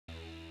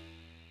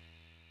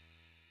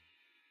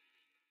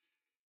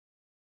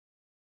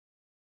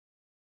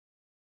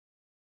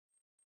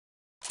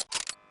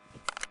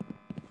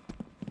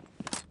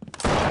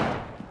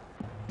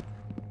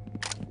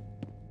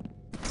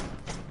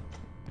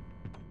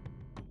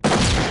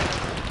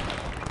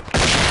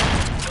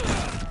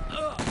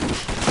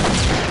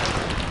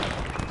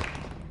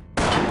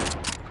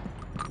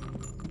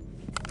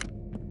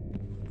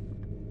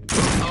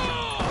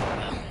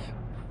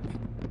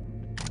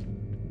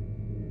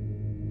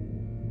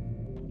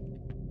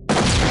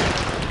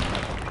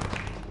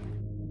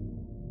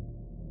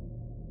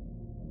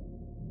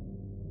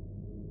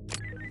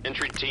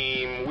Entry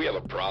team, we have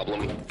a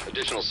problem.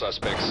 Additional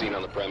suspects seen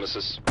on the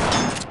premises.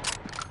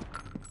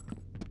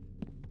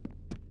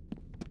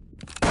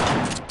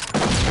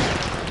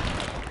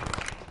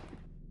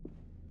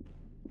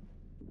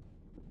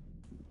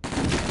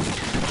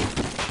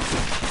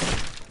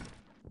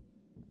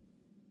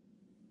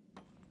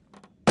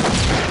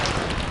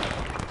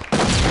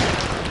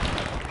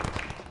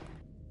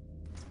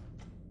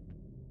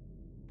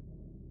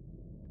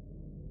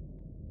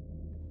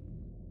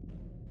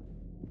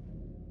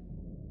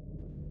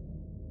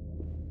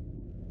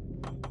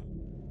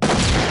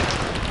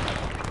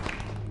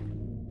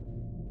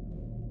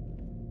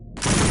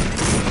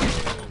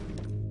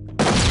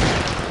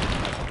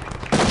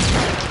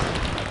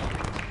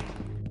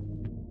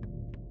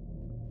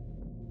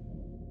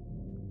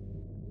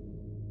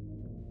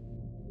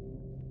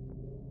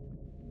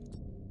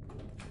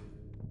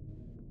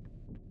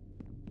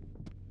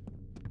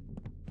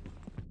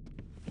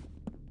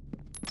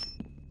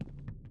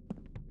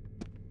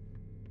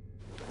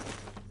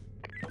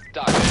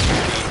 Doc,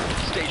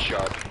 stay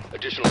sharp.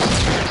 Additional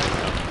suspects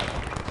incoming.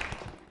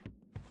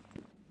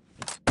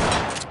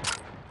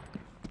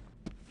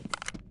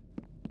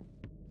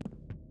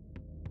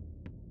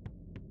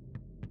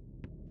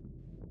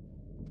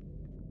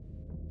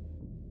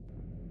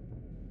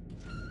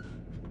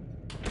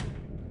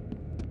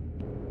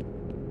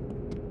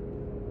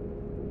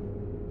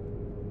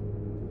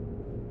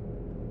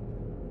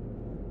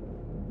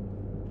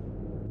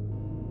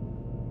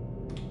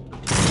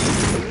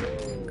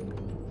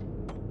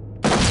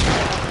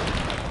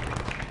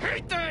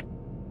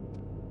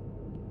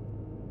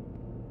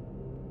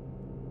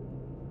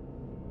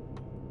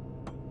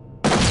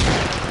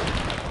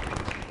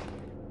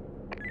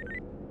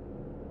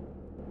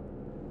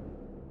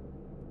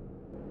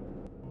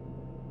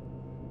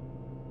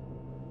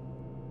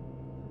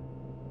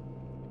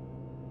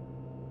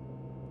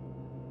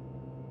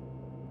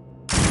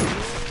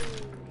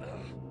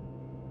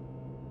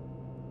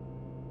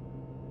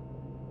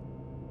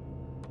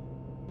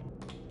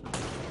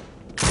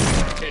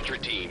 Entry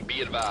team,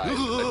 be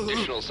advised.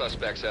 Additional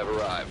suspects have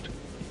arrived.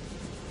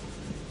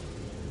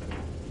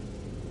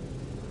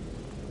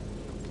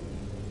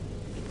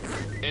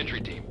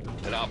 Entry team,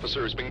 an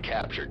officer has been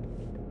captured.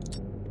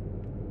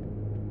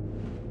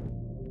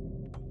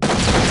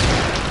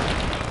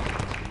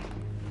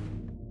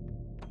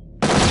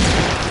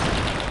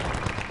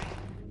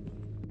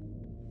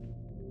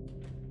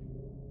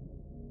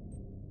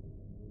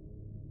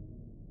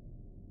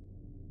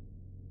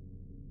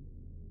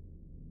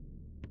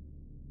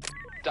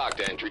 Doc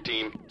to entry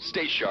team,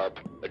 stay sharp.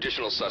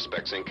 Additional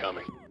suspects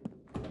incoming.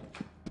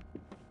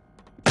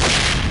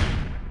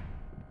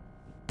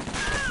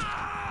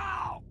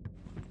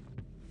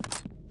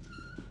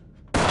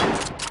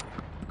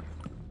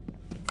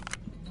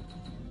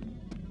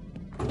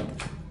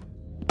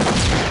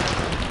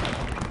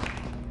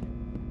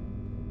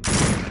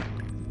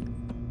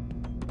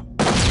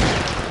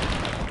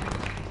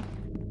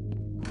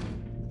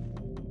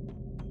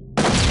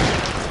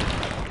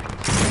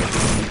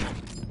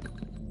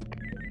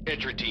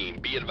 Entry team,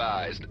 be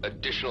advised.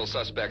 Additional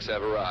suspects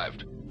have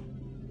arrived.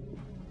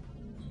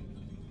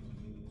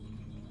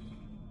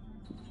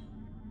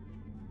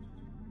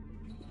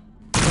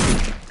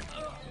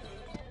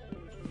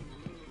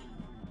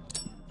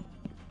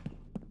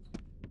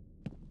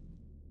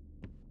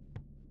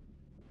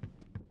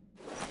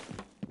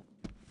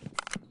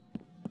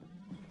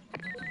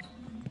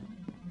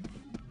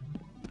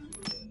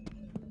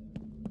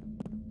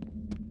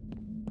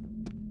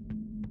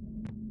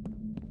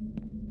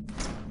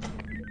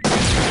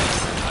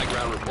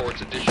 Ground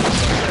reports additional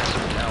suspects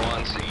are now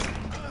on scene.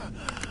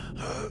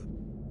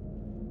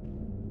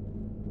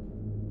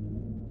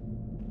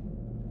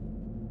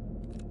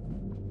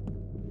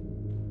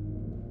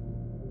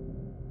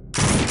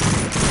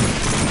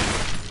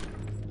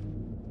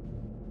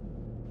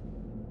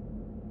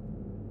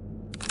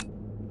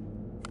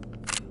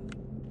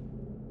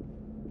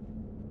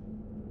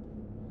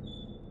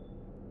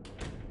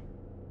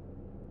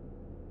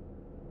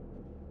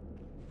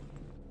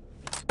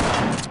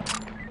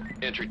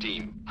 Entry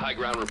team, high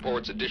ground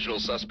reports additional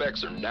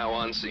suspects are now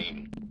on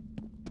scene.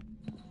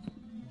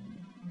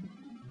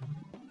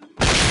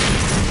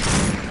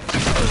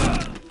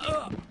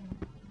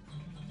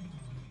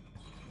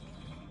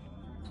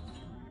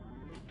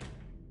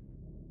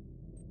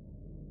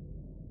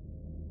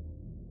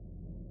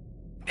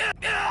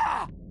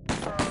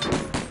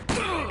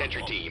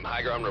 Entry team,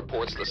 high ground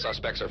reports the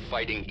suspects are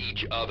fighting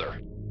each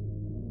other.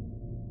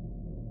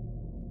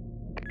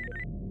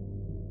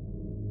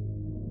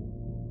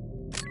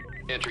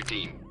 Entry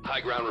team, high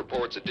ground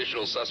reports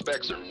additional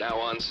suspects are now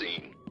on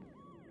scene.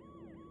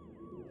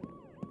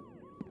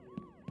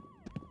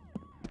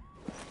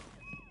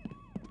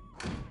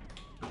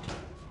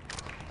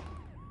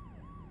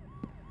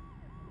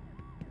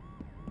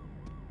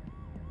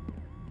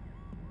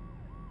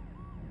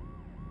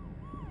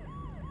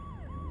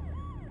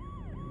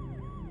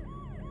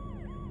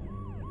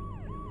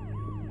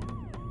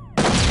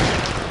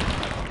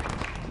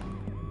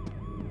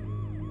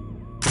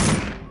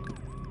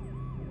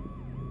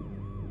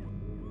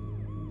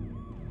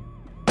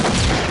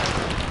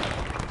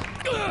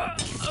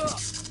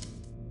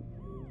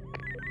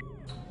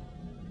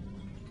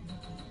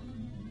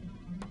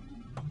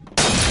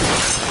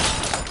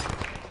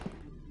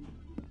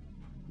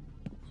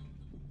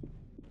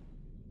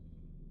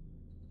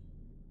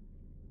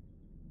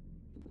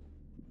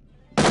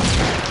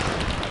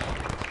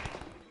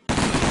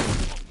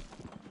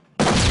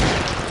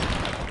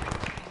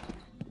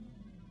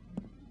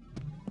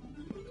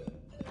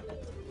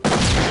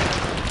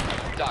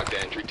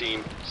 entry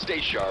team. Stay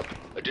sharp.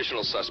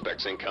 Additional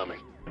suspects incoming.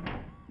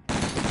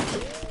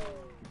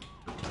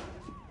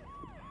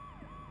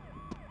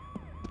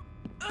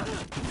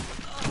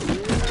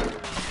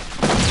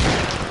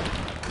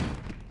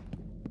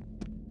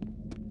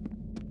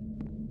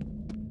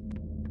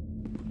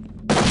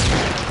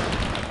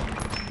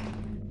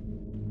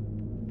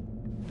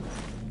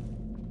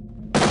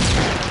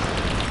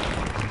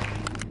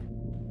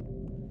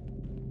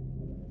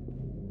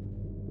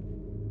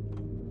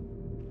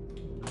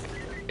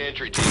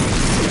 Entry team,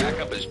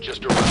 backup has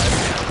just arrived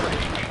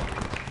downrange.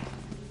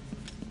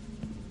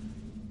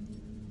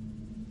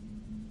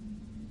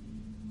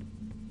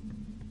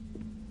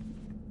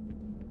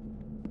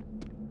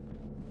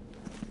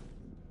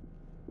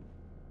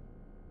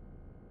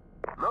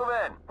 Move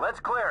in. Let's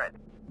clear it.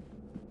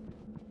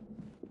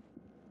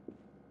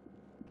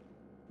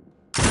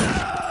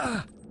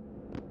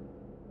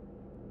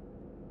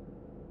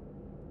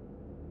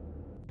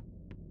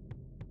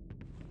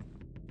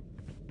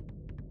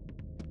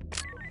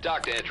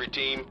 Dock to entry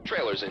team.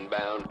 Trailers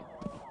inbound.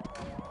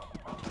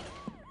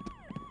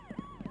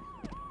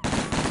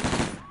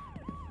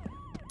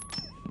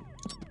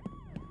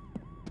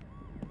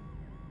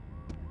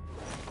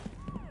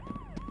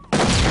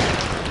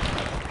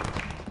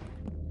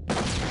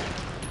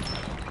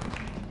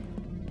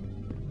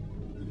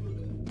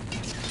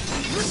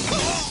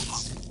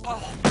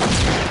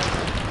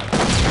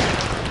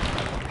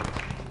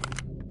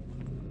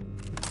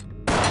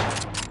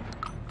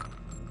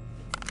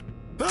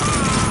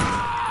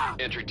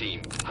 Entry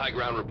team, high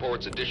ground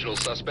reports additional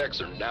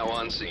suspects are now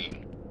on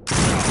scene.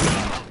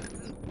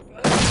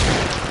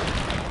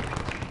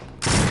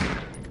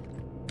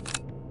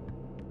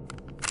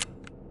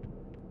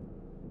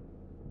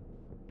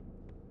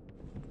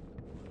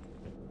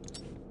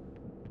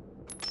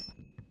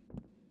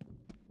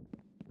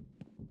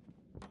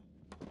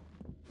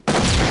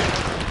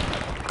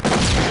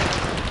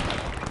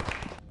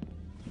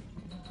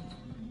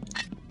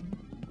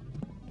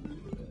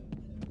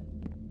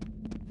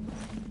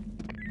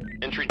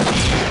 Entry team,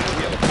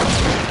 we have a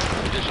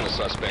problem. Additional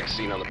suspects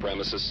seen on the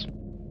premises.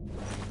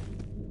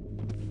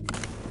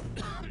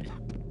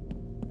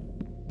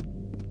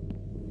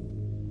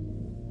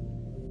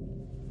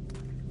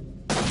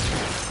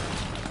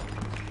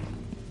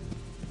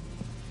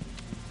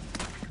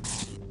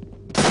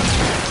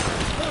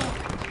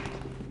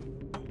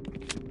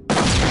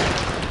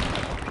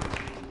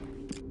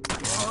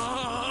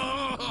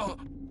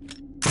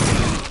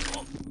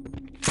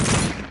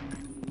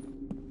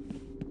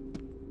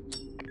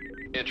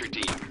 Entry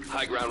team,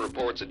 high ground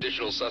reports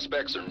additional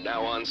suspects are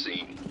now on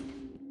scene.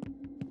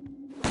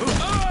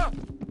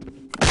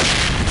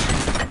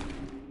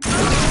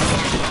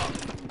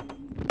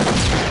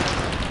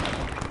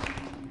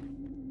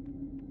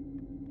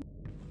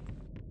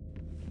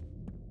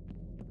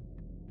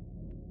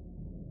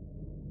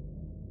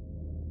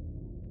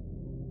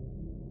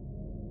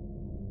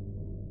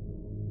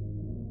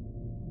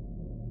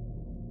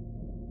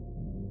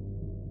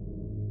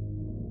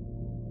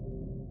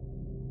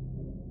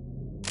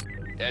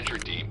 Entry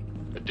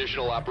team,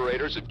 additional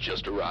operators have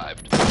just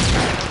arrived.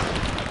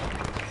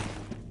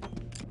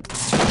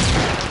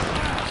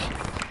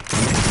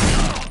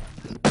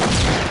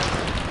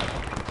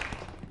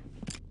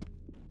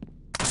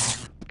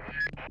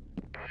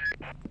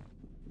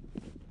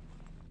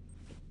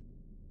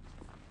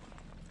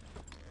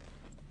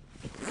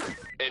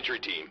 Entry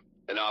team,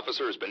 an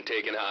officer has been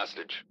taken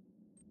hostage.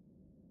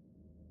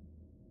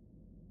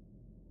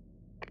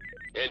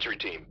 Entry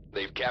team,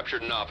 they've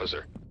captured an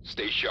officer.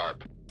 Stay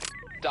sharp.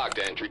 Dock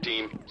to entry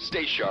team.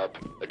 Stay sharp.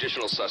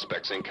 Additional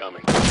suspects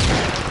incoming.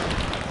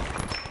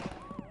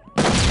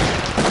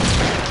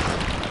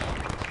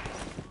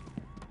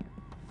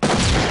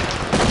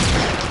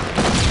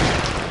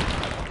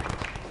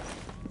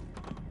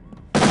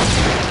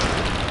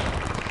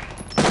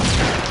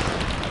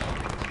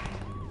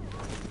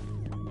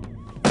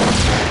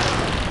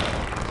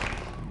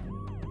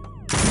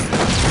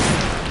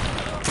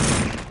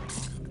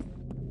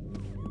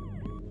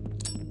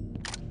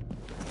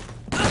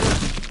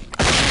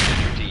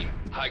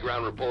 High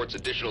ground reports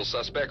additional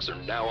suspects are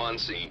now on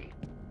scene.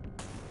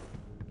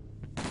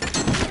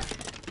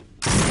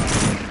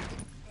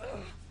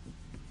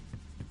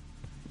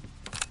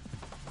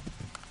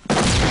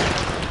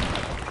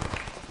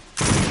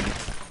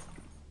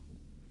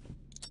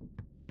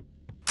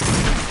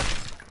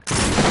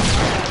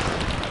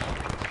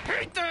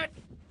 Hate that!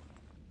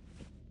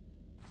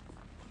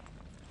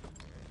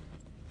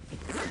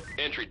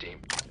 Entry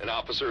team, an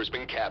officer has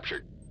been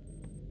captured.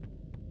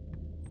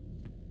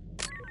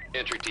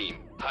 Entry team,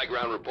 high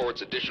ground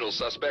reports additional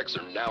suspects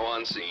are now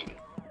on scene.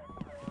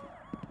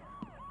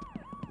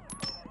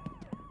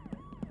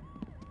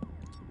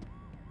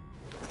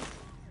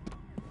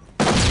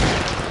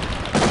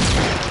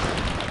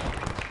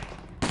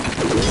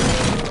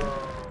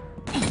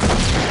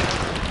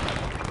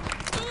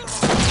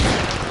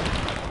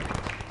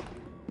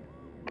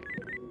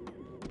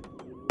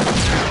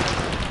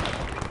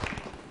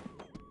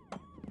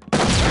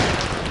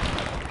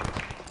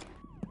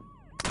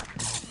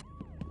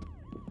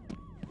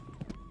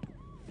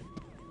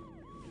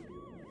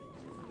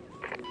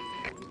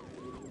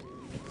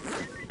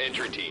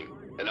 Entry team,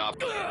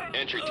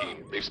 Entry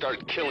team, they've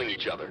started killing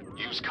each other.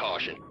 Use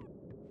caution.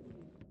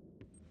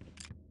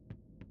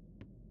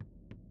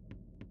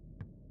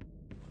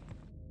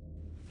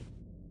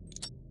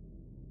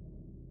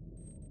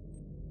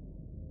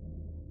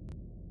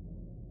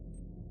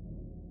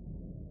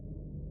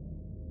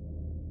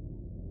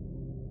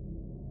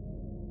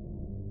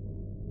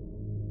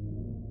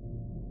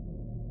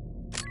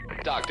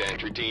 Dock to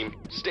entry team.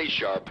 Stay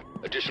sharp.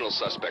 Additional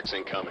suspects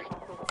incoming.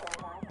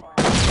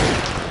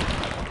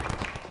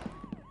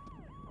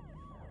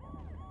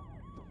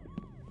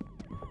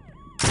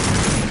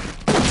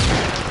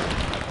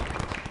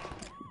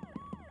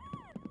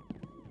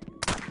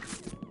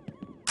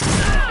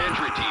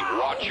 Entry team,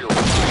 watch your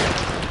fire.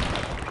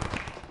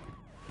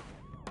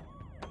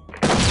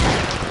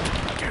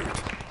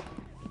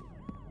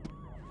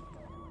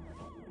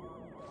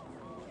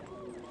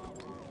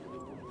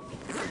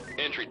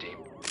 Entry team.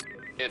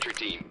 Entry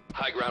team,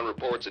 high ground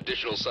reports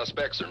additional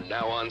suspects are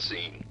now on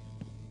scene.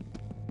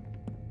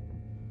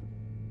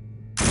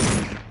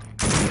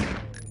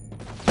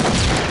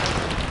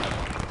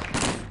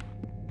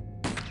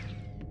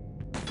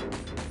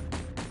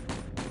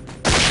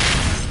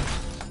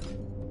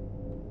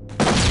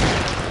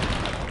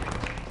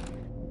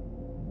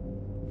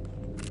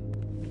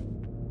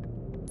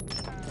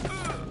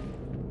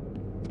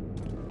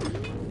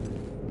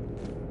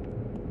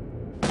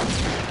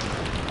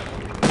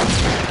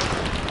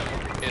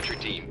 Entry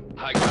team,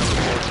 high ground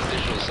reports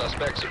additional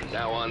suspects are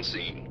now on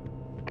scene.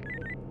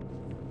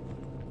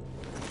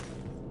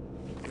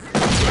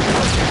 Entry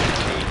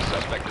team,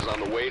 suspect is on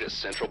the way to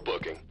central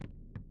booking.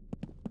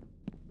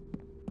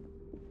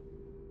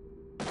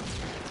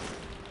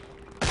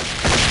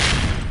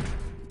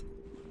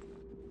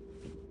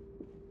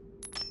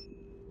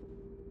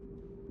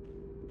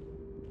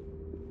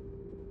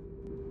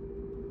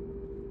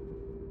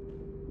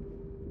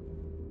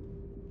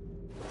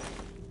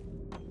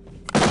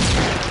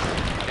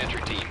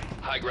 Entry team,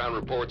 high ground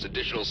reports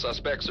additional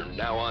suspects are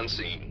now on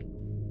scene.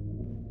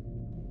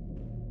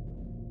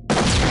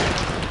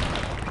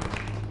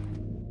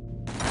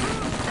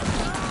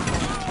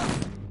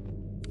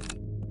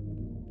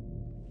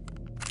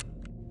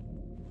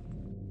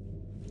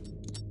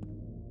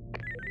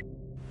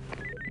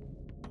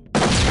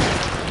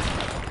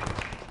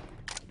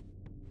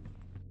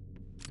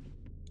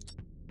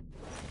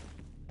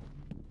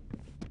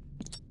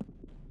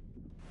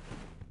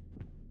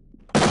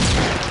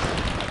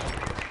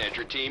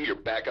 Entry team, your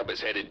backup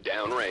is headed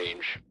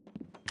downrange.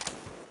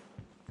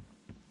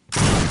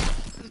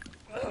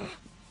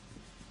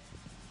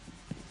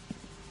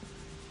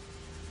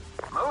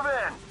 Move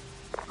in!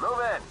 Move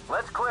in!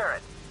 Let's clear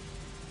it!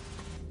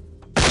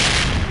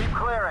 Keep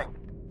clearing!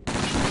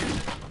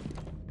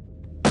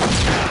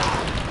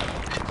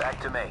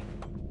 Back to me.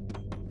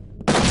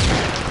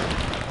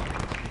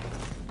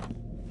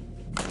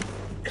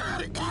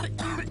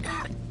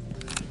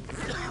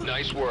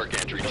 Nice work,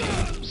 entry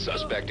team.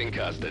 Suspect in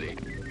custody.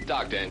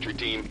 Dock to entry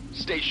team.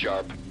 Stay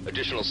sharp.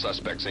 Additional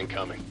suspects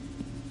incoming.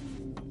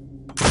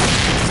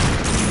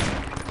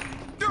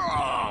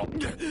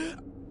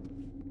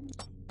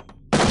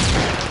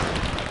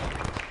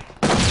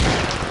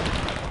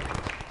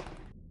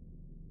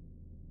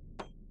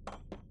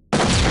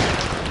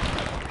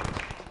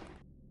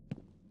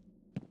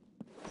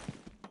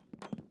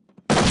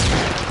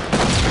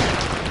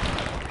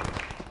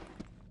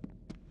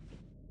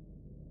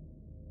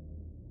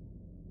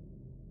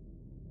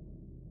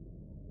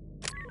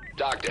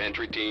 Dock to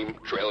entry team.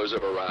 Trailers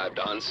have arrived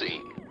on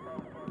scene.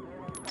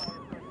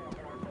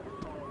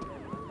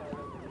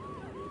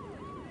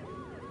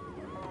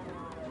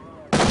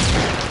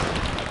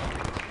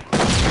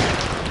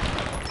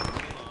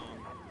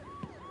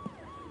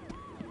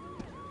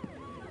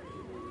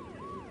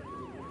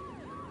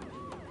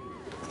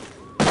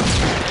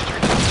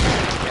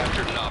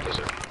 Captured an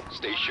officer.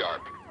 Stay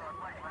sharp.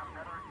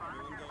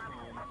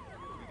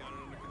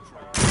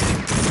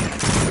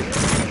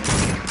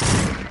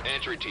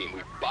 Entry team,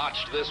 we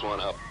botched this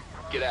one up.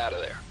 Get out of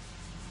there.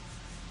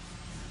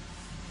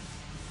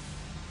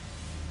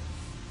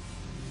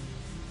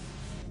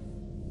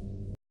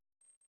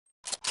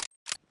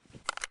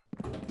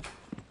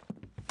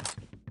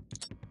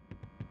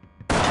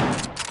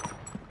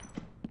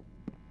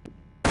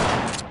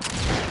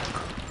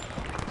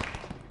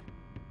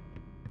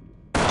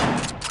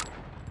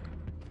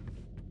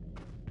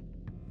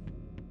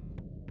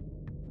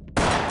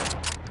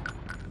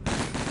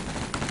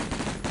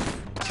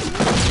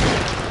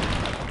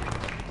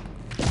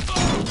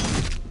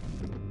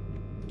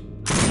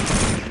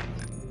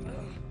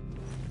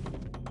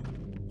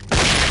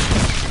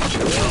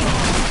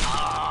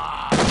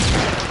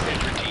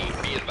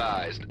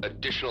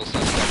 Additional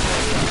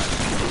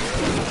suspects.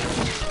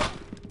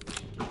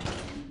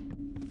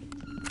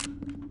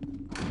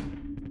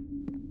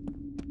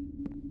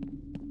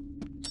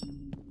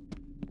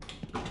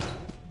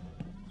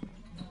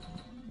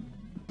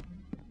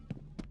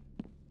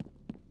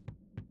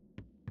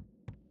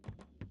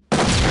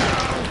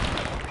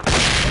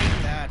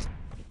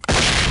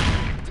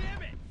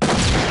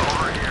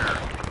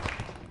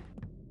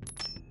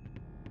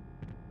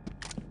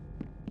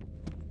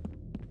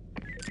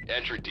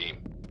 Entry team,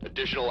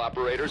 additional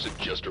operators have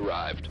just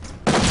arrived.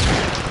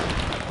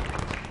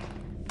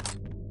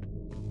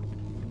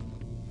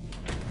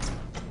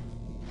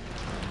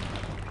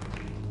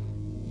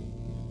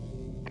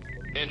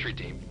 Entry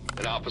team,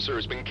 an officer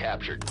has been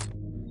captured.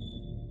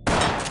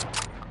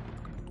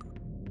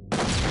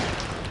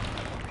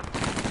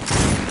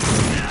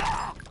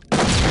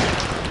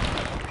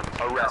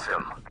 Arrest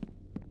him.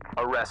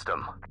 Arrest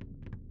him.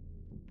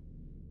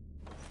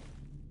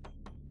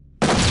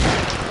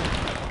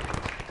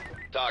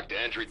 Talk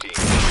to entry team.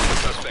 The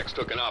suspects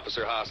took an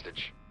officer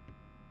hostage.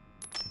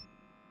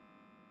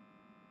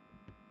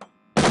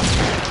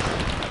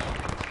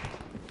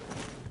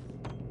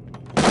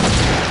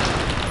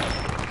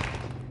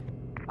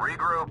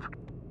 Regroup.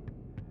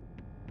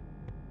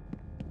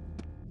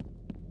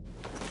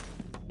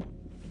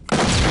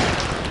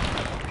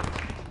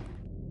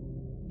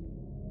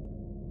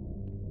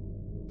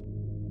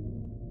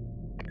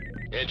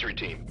 Entry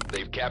team,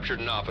 they've captured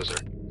an officer.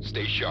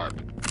 Stay sharp.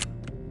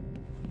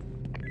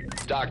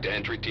 Dock to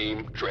entry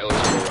team, trailers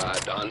have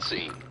arrived on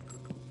scene.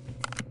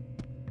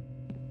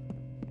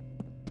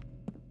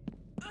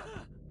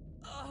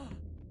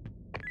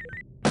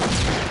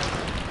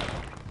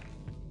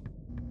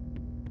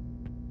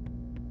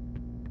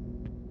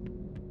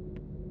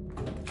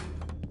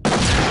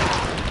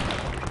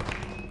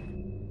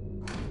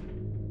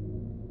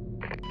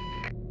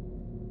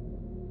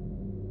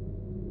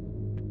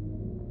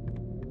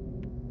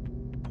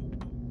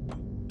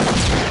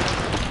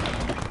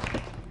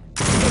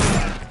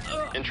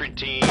 Entry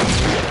team, we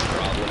have a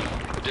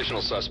problem.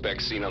 Additional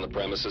suspects seen on the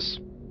premises.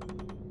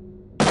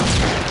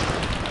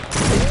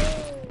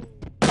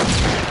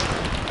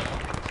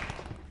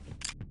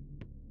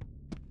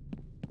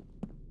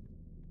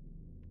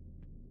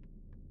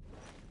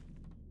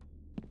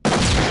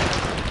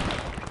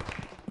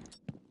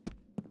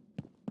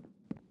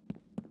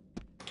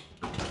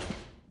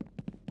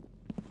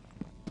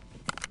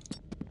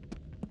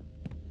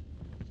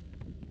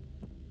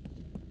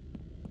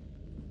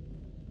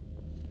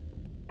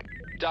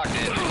 Dock to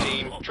entry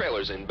team,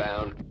 trailers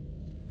inbound.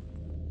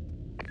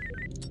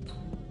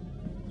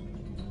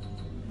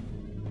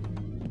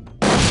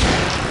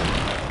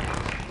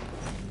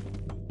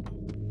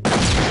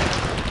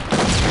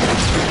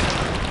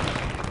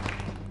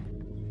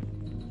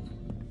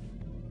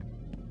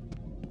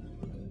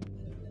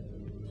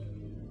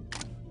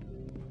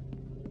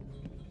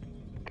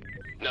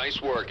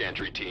 Nice work,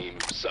 entry team.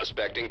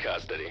 Suspect in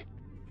custody.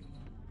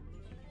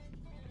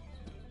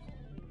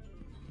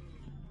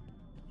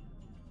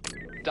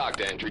 Dock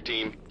to entry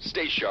team.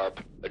 Stay sharp.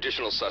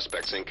 Additional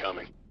suspects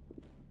incoming.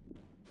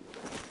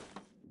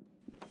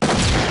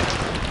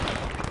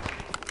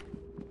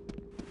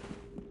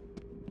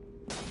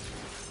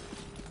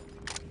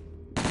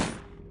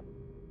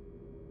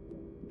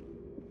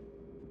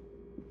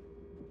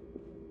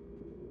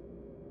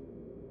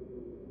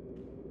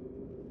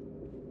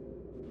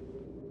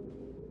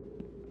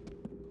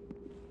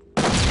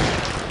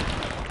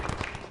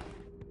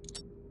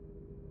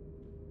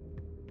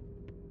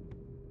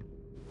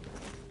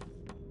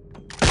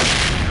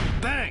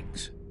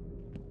 Thanks!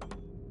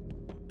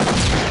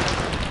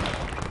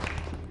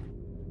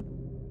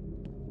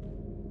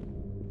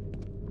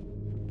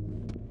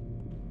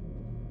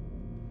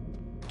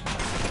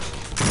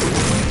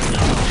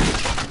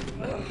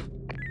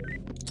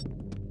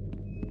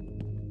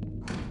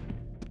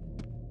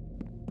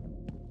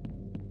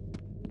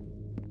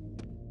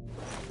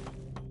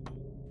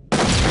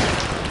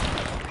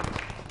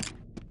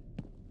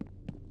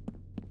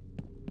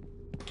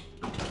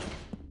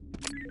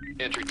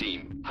 Entry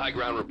team, high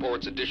ground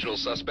reports additional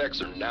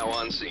suspects are now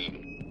on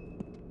scene.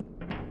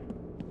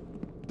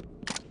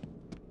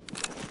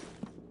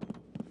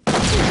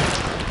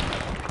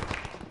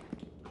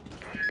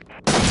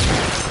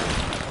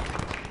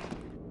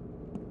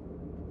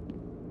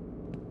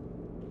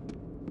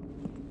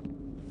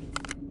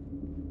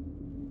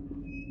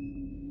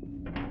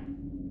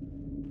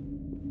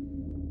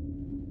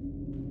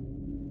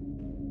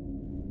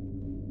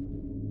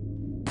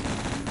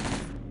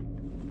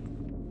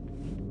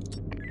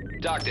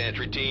 Dock to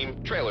entry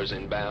team, trailers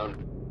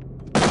inbound.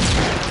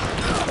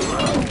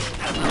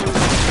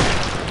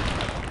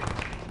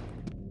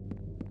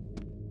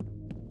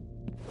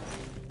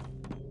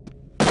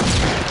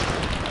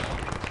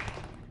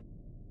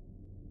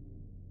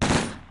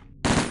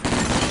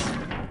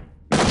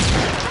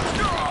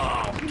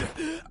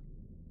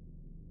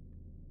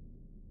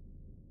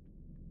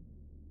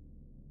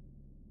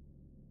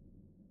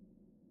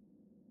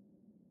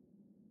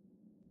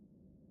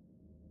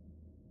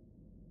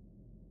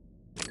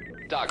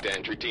 Dock to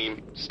entry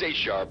team. Stay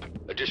sharp.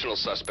 Additional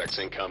suspects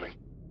incoming.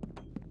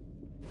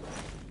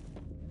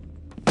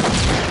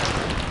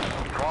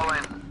 Fall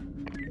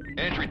in.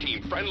 Entry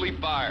team, friendly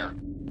fire.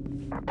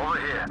 Over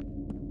here.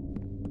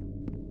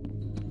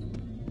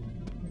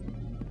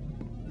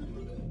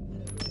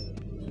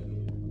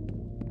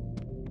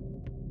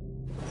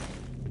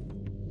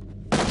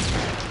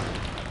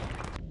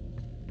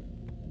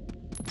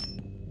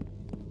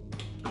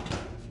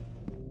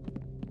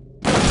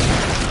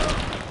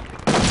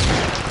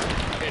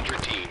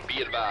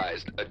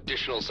 advised,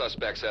 additional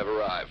suspects have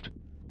arrived.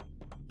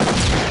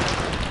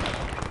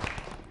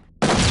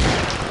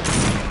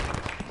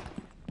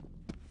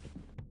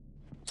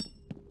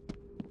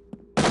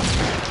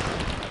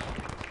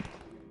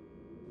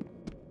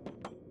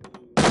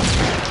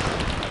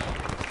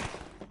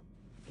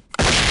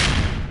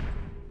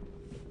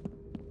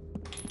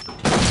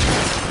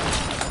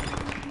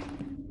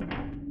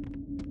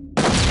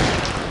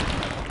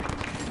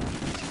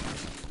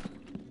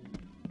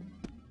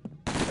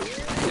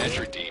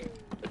 Entry team,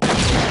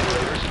 additional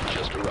operators have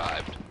just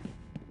arrived.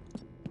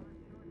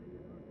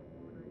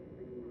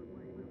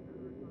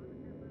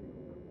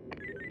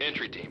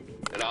 Entry team,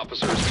 an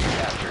officer has been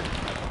captured.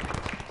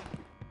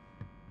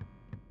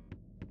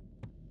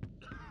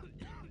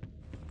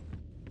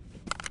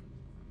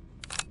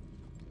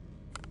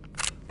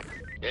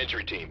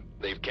 Entry team,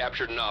 they've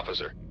captured an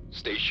officer.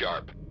 Stay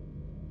sharp.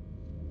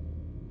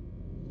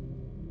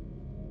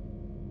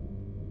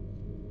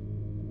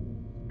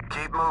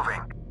 Keep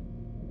moving.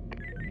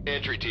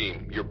 Entry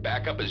team, your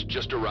backup has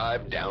just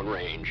arrived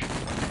downrange.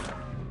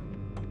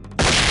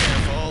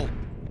 Careful.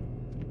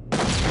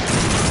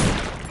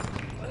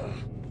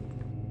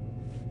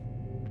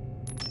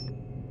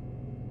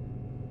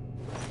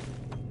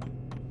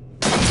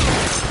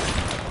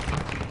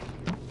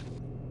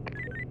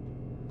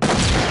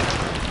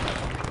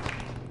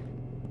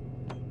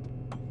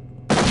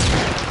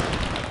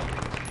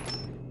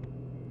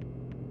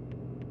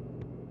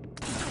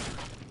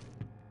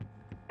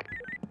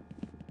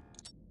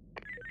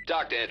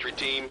 Dock to entry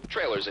team,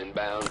 trailers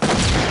inbound.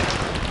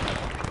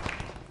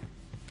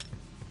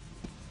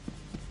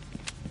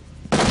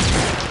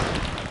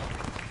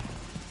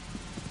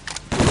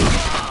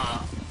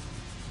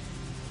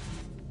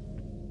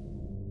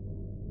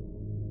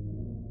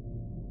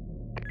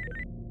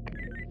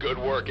 Good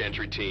work,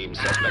 entry team.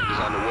 Suspect is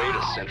on the way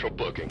to central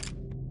booking.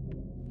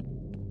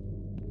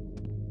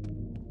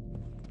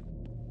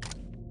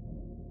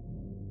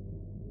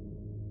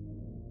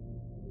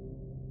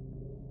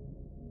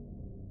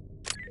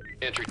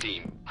 Entry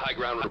team, high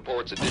ground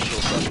reports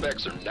additional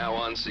suspects are now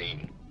on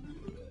scene.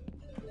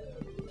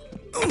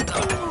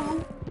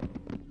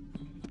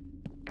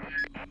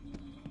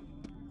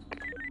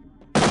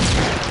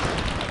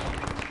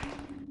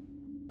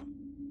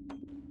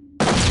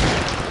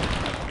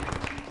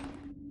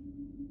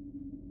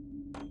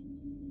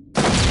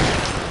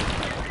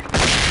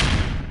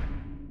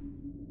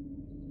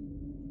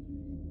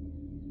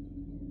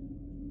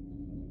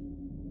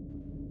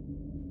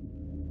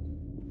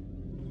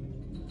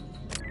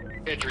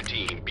 Entry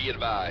team, be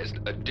advised,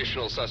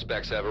 additional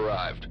suspects have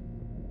arrived.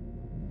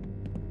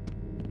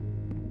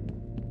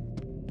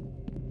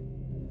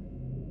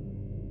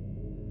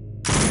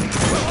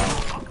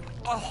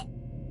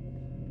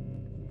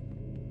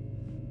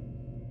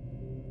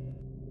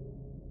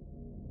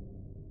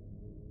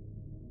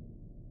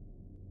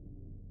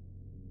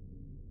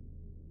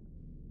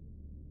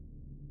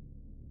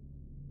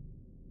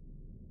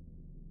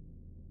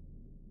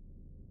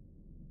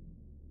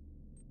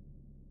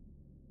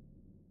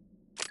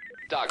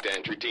 Dock to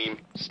entry team,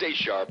 stay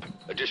sharp,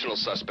 additional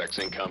suspects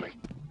incoming.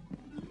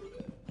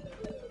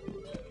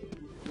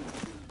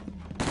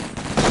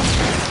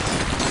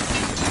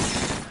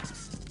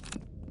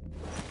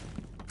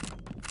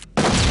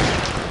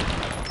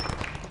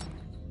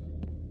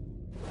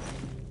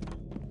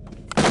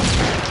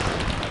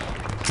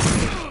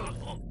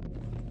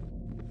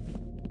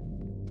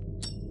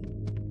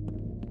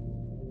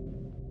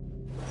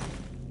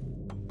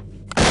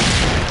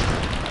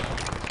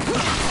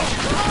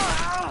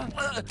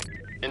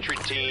 Entry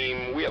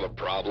team, we have a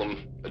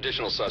problem.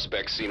 Additional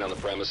suspects seen on the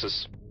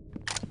premises.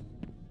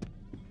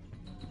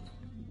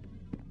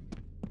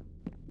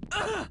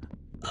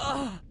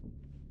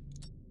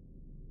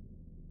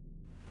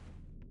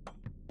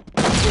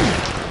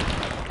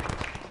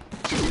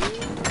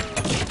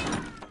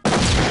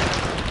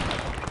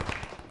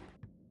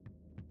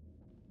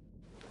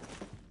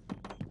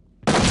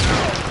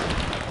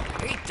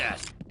 Hate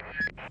that.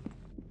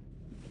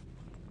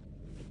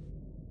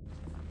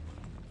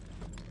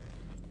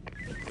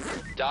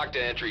 Dock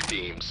to entry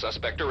team,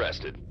 suspect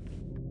arrested.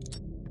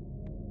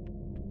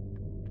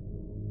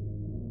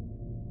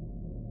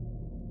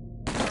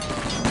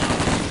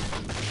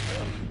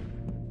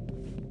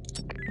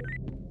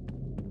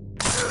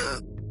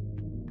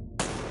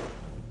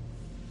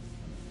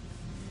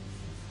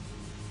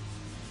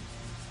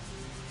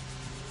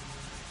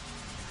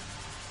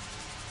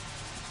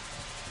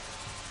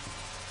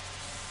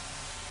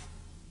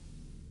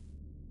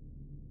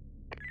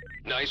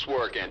 Nice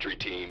work, entry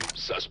team.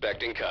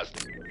 Suspect in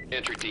custody.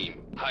 Entry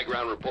team, high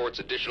ground reports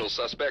additional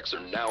suspects are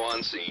now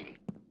on scene.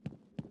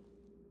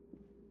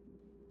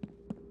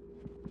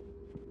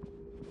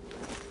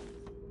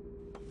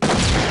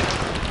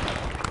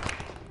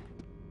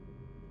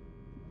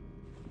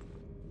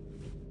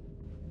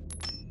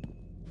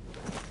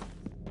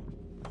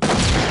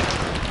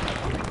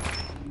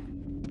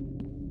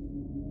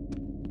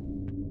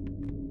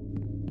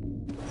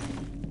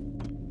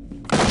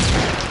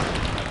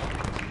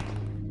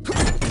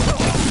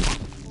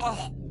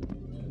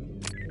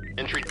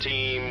 Entry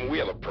team, we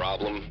have a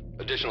problem.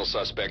 Additional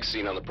suspects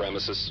seen on the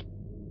premises.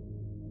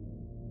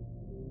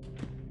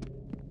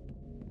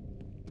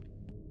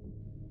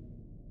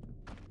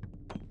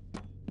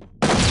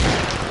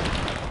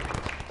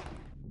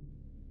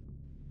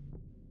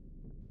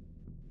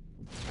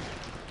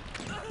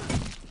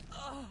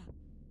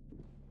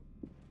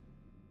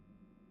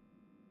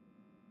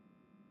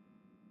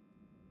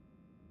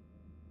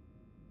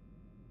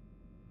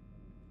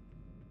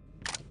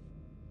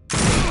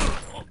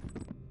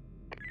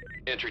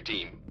 Entry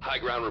team, high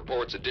ground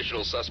reports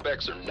additional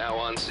suspects are now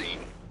on scene.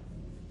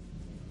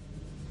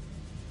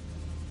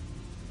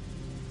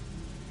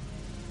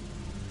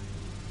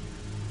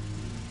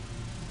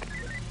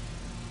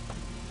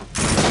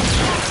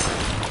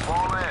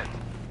 Fall in.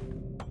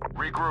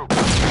 Regroup.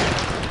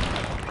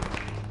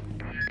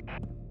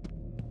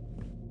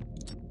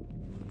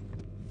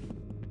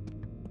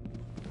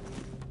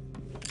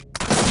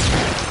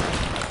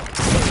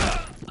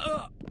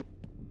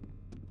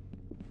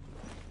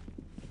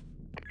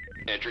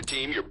 Entry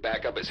team, your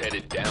backup is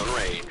headed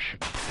downrange.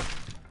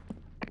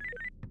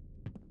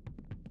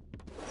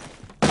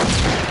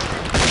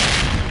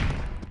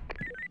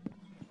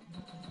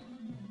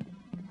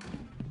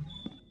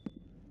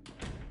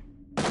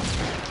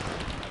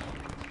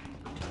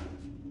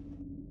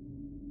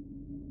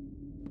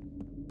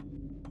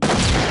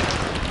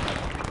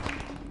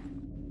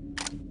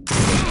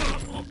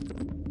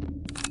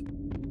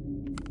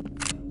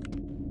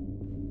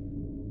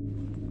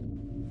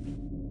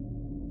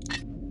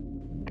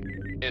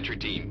 Entry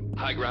team,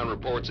 high ground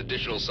reports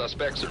additional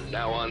suspects are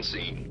now on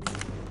scene.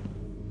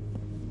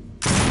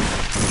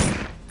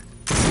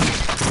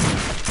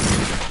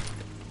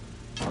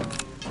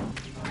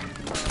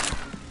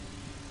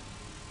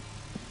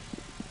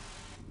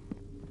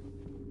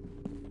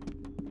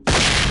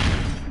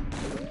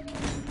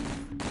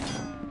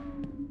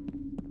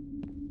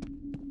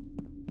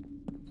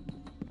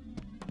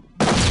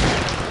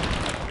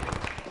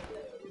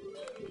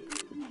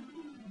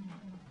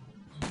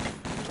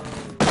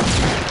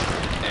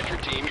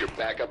 Team, your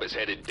backup is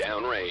headed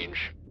downrange.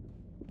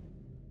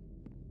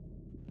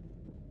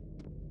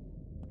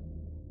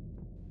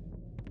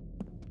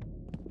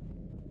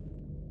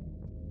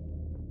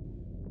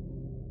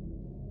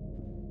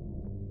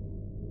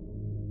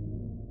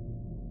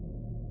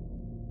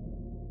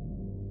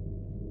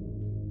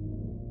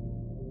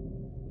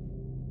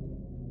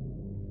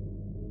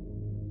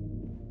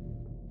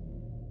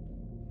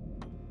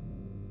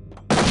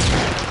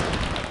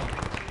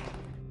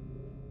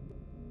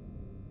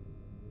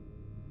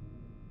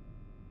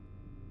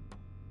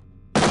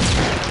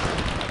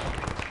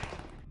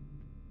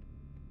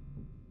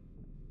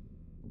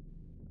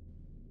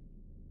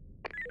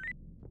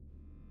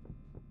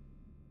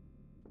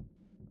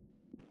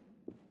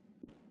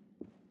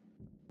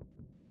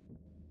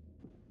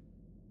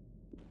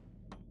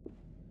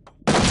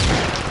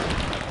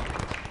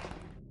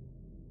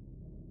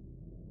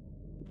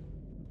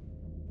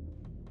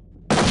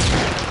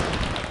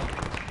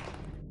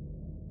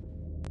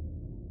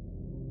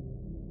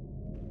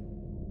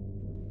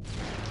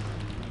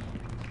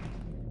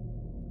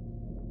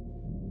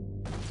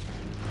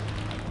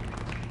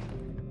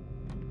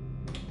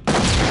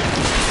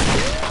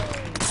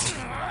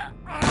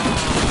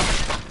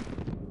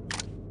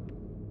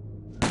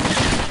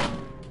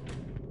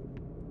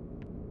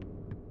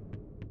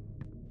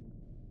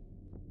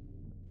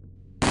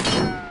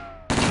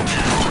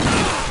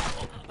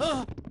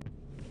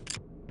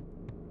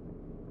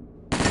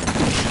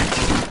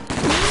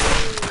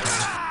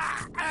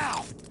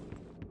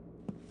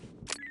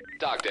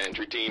 Talk to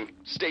entry team.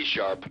 Stay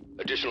sharp.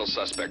 Additional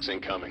suspects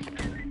incoming.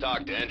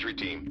 Talk to entry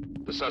team.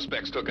 The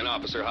suspects took an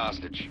officer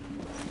hostage.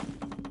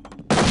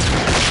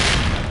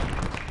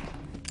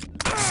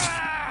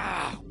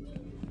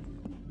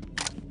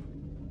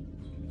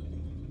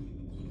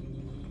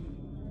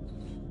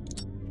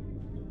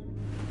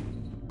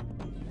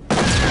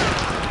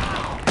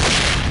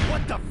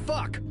 What the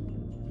fuck?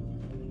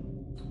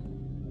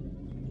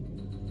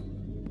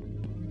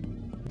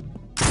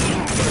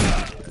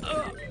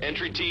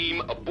 Entry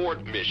team,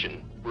 abort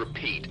mission.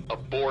 Repeat,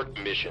 abort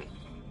mission.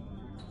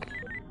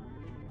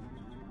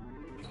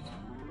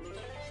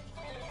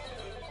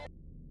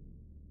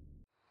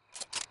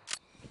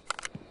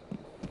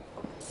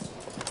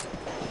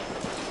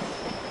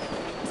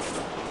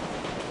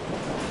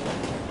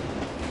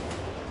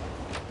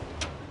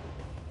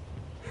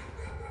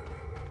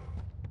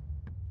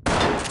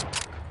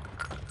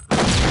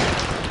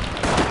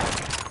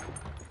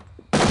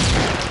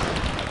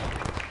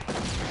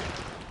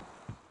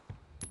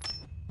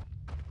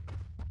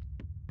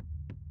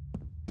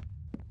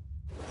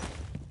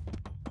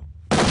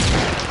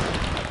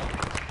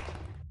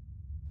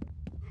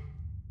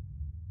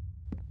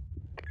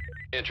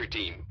 Entry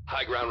team,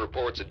 high ground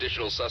reports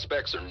additional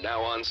suspects are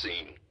now on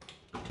scene.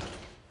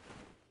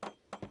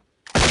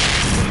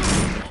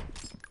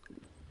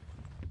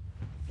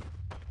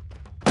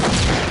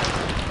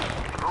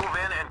 Move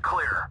in and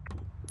clear.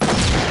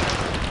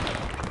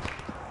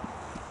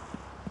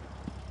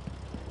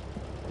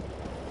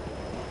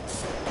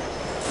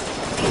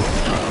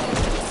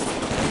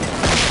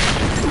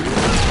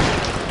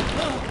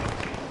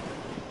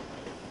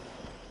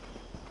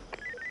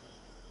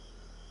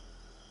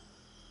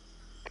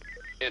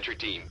 Entry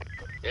team.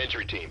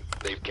 Entry team.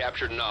 They've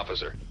captured an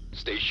officer.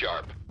 Stay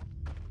sharp.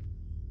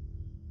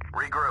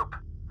 Regroup.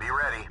 Be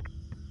ready.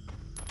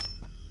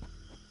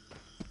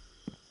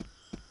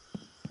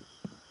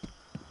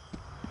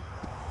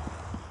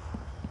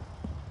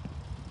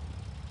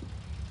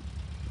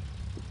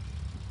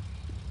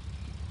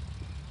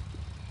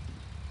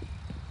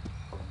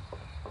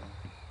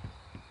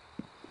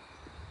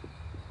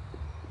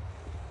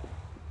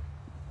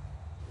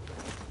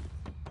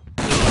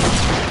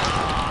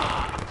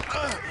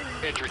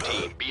 Entry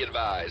team, be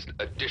advised.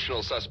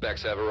 Additional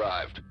suspects have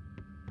arrived.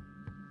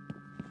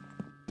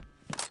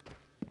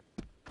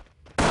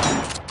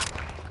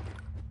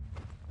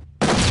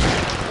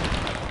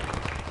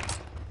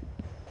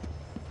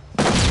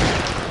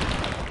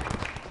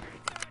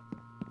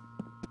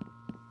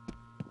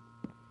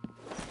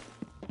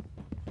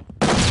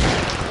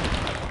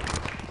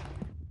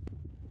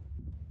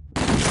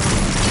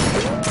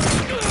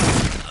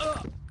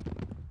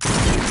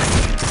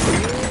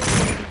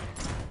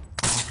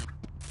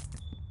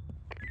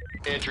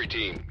 Entry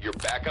team, your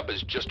backup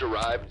has just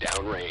arrived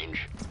downrange.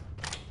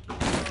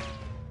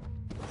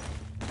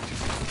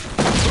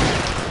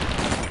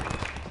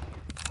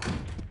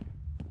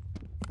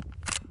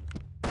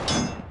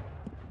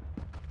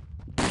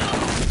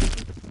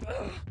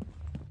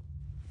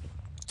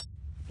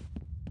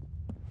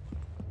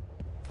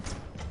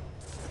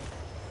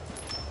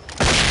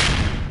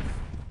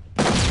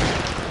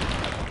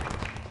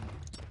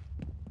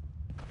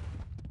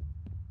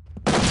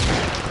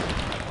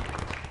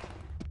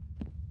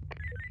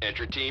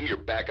 Entry team, your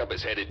backup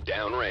is headed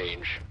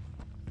downrange.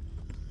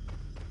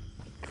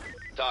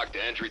 Talk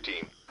to entry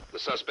team. The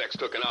suspects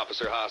took an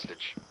officer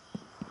hostage.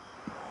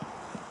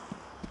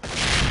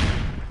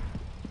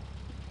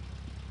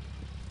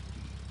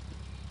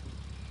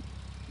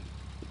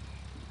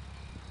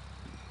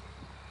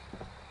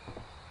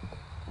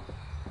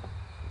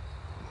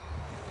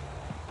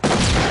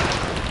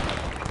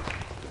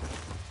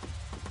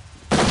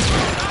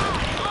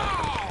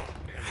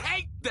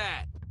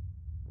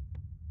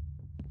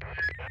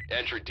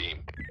 Entry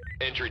team.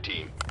 Entry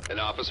team. An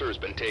officer has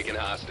been taken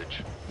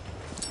hostage.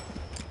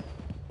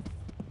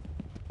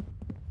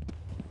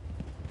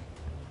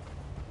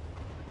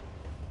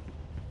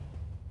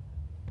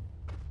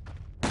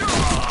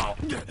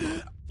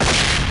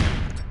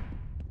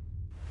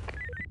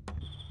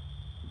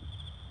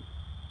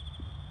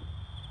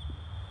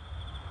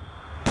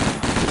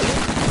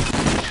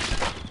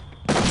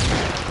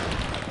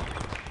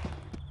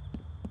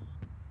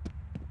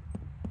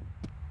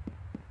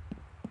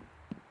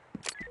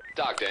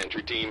 Talk to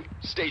entry team.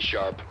 Stay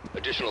sharp.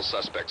 Additional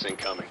suspects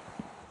incoming.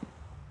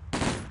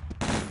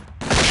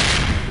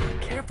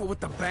 Careful with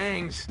the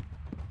bangs.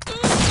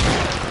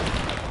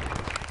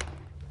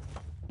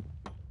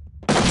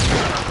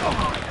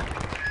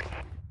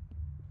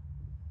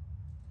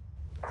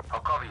 I'll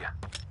cover you.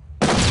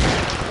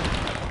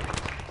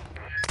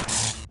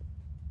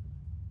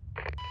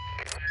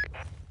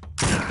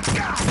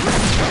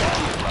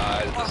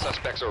 The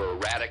suspects are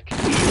erratic.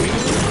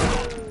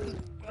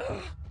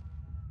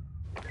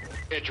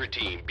 Entry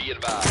team, be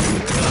advised.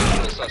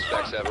 Additional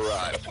suspects have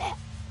arrived.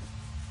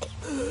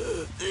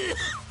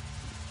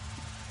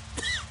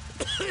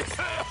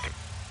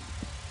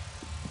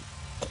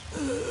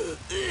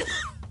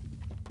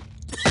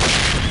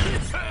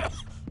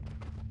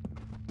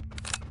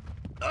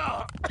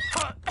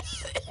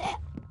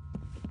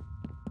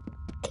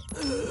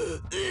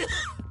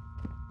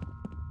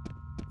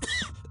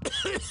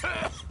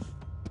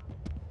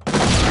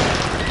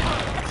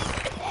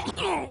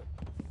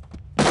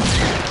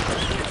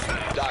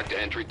 Talk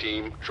to entry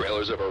team.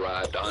 Trailers have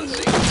arrived on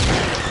scene.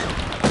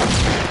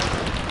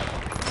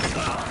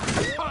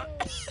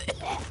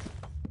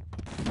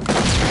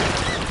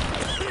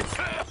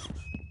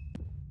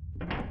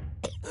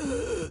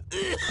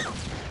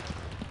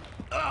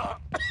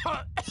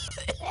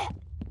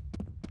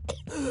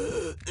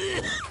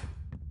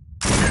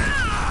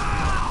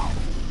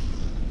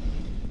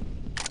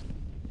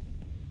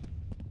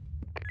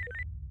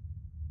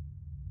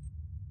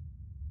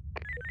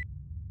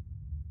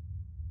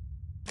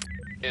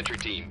 Entry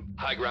team,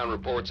 high ground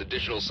reports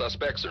additional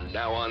suspects are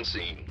now on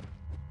scene.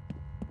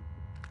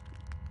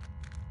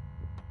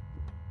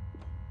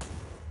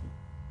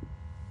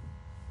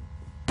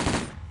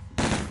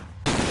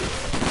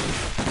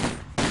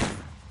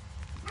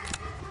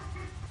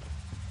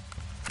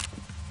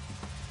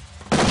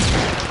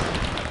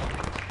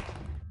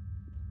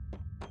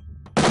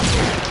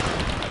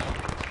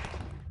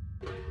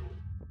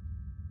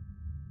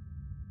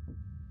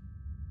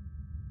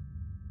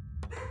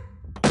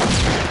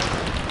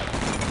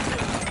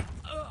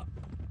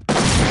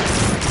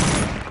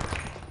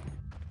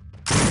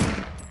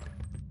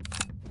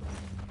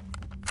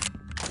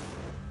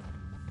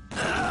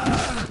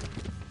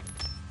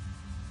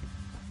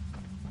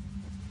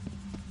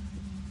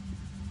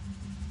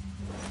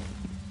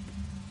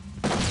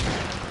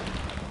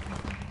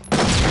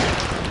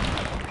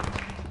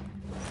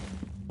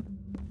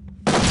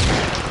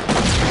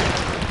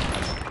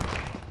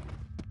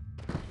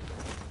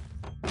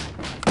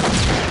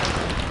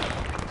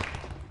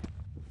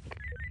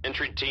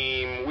 Entry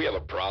team, we have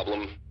a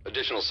problem.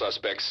 Additional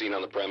suspects seen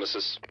on the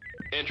premises.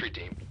 Entry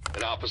team,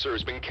 an officer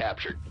has been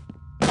captured.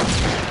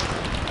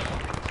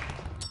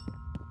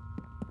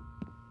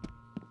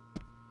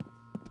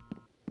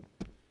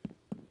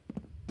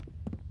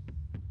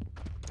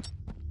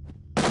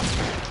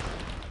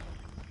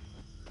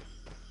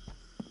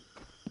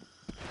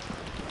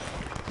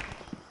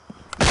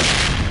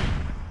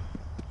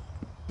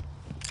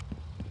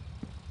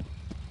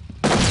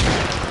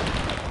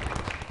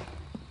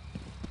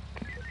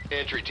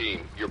 Entry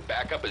team, your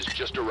backup has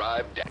just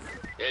arrived.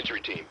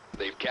 Entry team,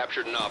 they've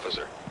captured an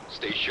officer.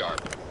 Stay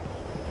sharp.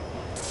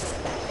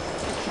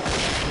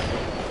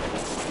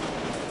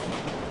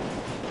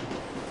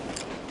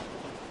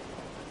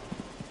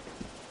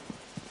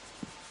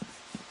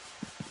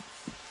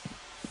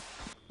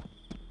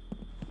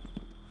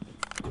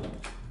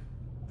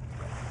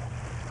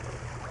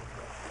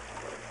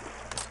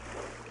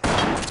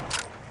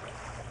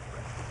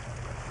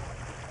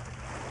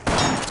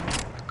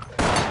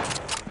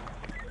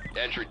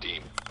 Entry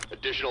team,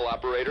 additional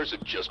operators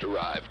have just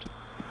arrived.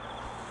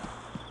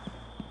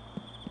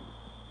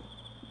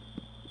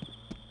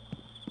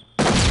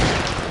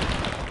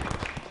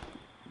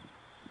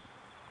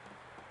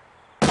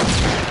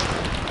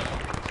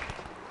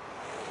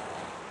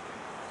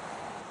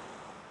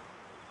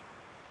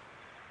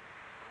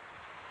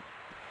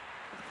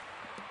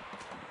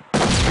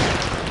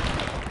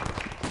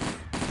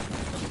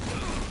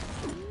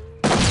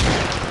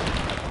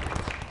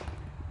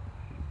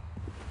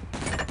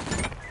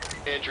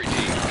 Entry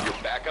team, your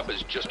backup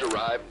has just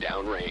arrived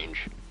downrange.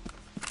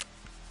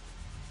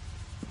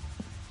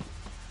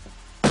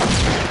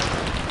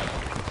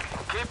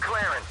 Keep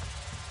clearing.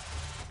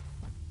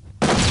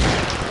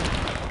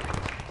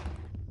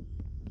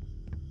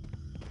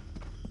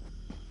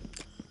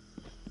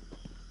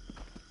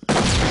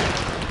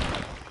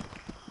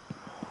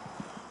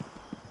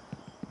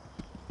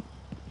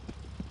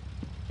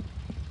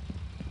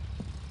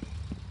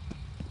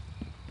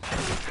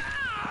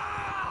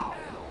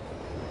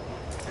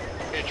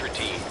 Entry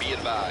team, be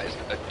advised.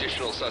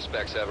 Additional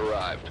suspects have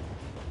arrived.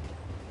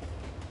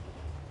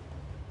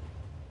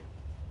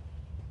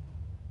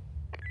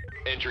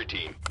 Entry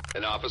team,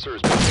 an officer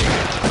has been taken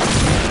on.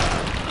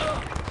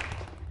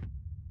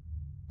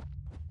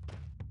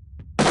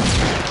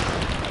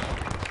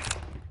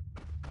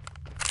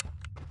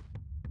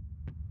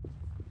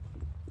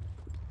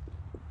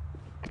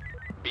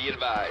 Be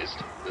advised,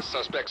 the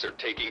suspects are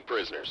taking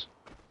prisoners.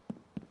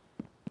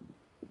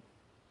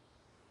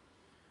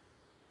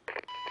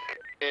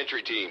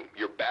 Entry team,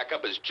 your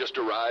backup has just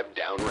arrived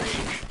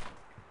downrange.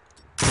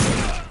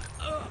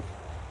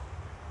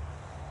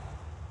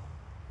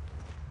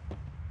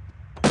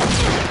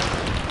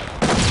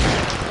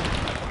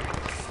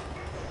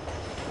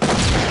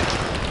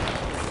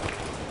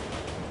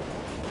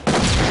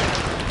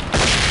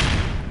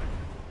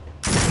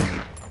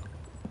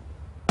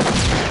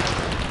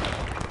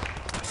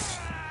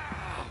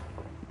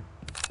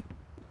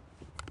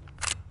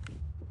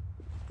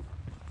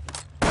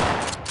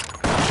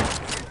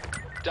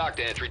 Dock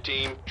to entry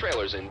team,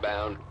 trailers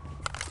inbound.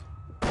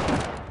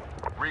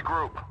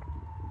 Regroup.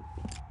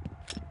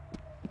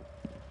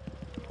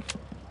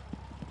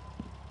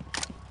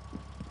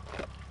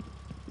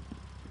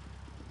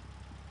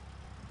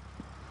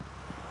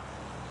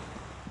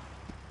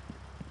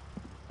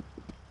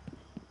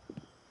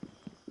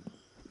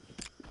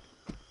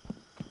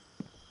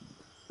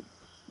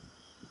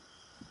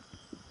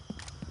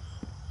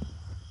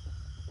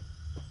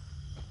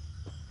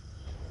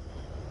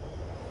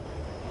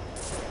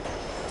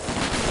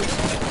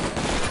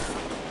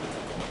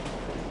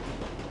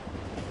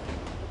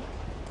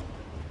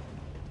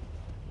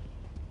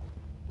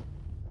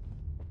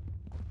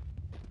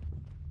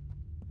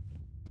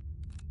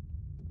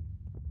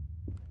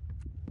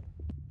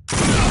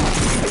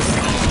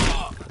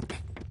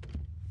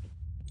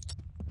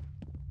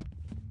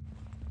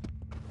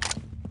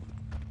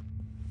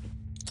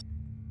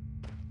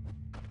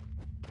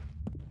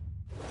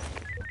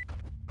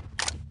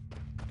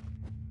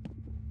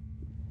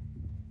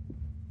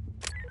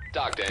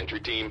 Dock to entry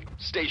team,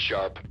 stay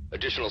sharp.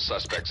 Additional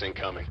suspects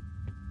incoming.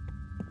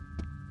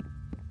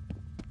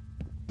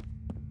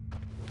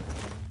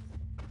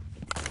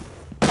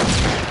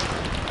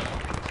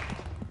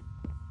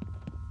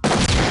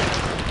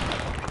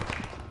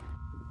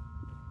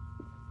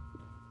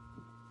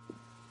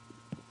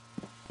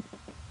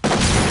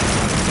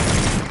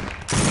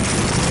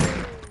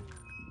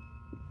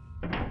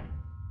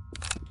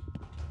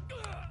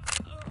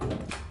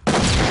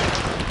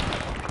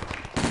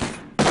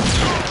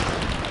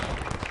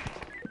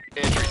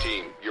 Entry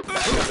team, your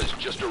backup has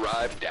just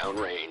arrived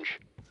downrange.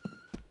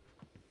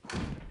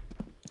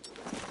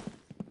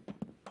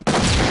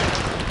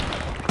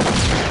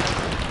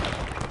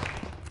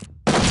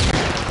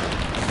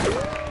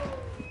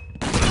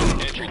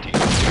 Entry team, they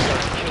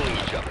started killing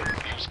each other.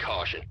 Use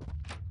caution.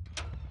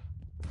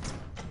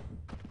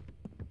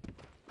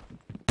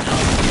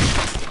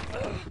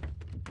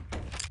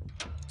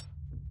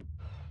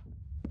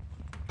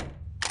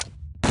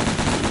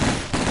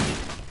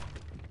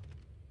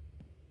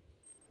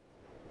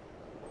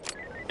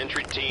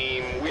 Entry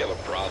team, we have a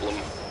problem.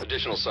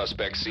 Additional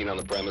suspects seen on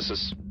the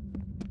premises.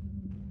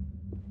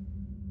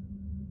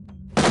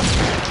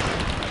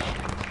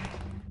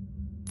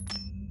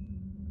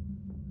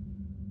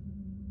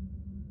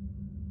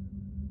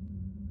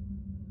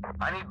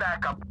 I need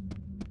backup.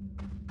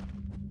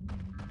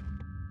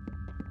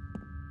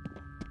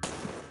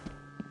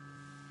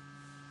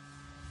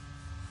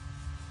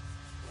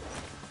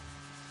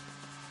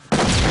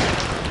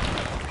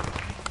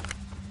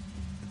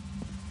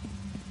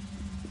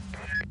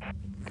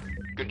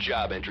 Good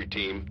job, entry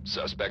team.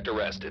 Suspect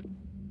arrested.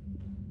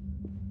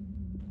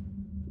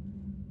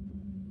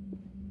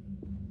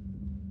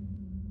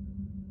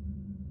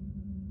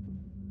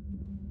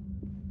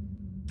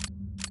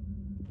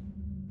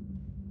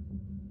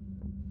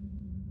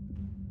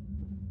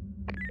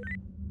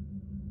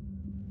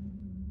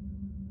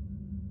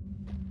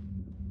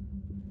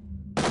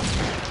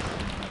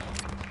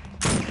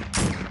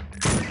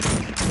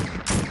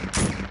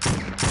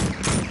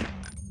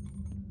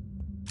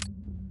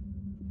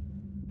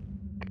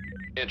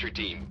 Entry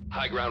team,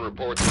 high ground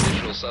reports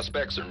additional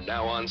suspects are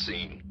now on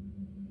scene.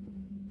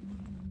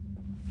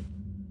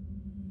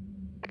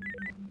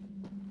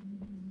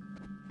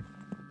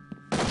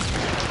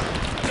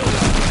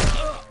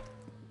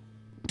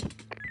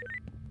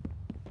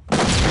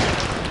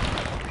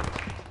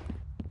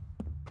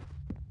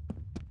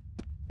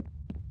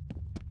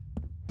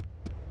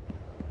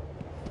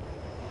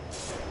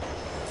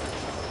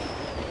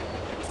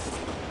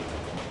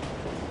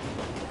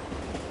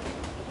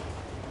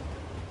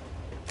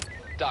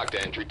 Dock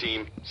to entry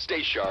team.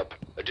 Stay sharp.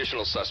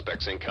 Additional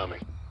suspects incoming.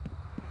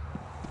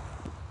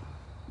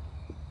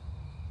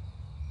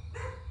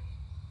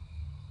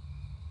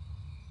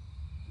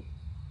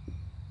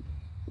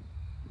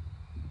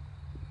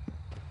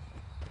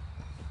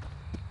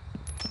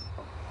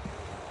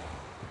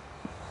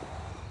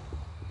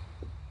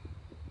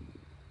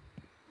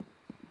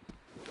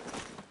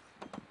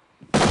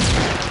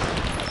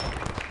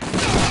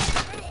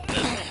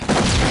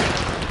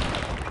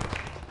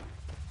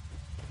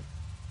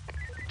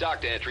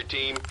 Dock to entry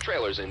team.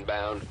 Trailers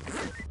inbound.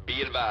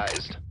 Be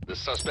advised, the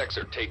suspects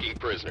are taking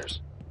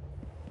prisoners.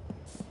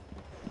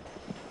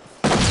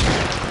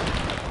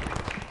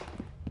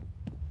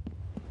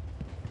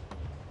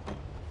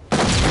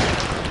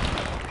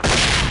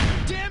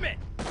 Damn it!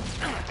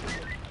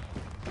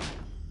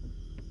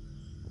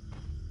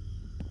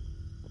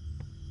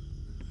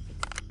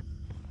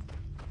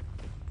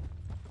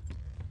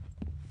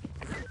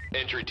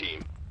 Entry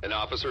team, an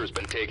officer has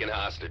been taken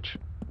hostage.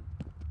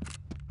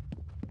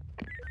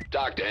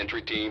 Dock to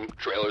entry team.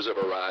 Trailers have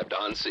arrived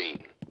on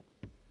scene.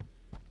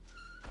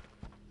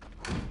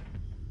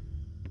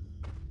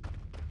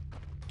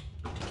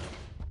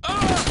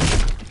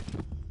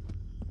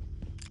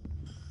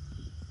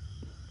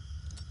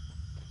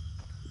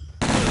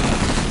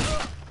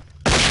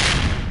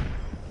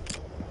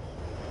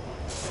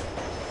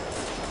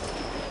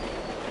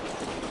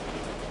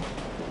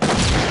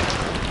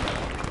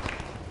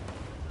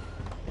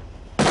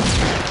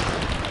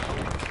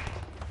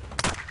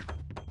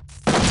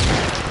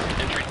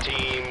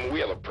 Team, we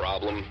have a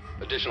problem.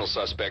 Additional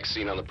suspects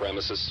seen on the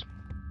premises.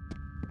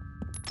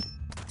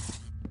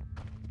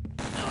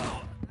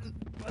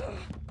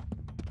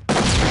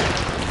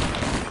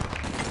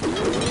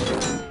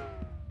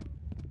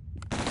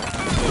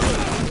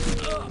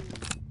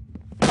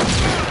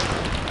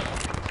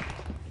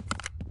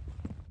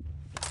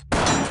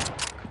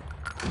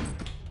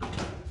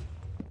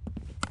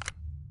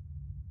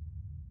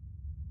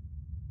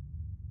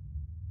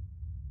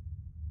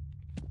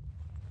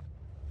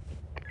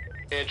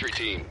 Entry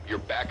team, your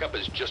backup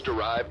has just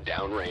arrived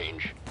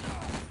downrange.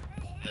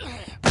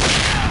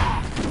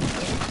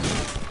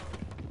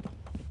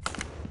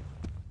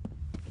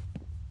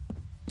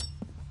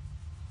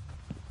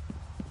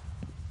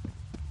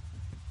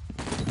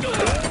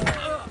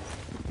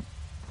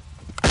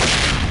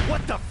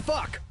 What the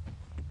fuck?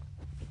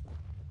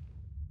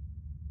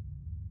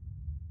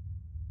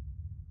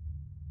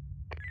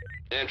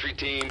 Entry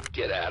team,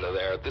 get out of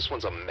there. This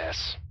one's a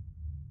mess.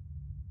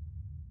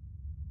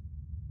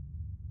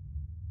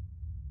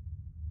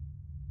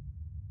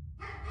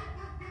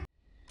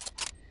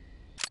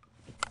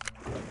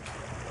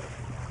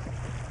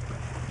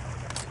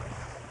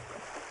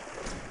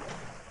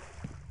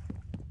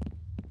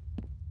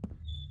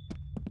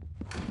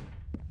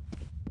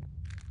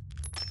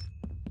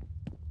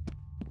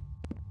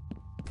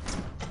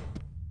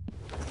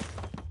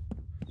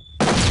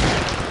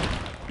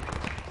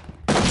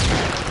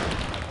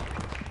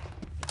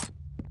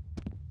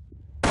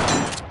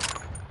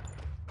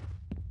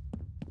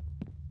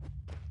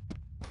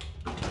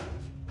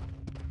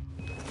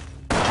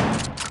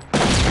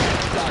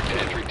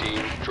 Entry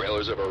team,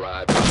 trailers have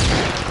arrived on scene.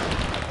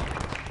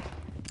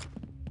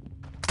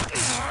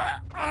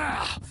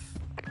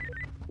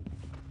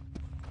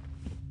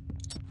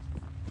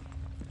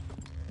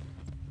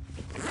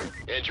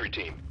 Entry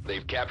team,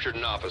 they've captured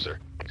an officer.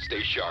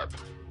 Stay sharp.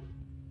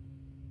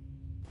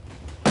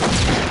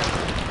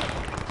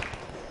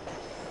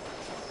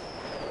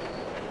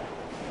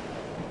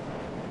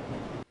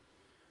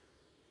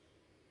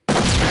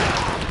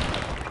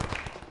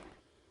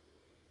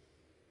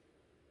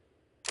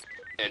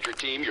 Entry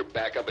team, your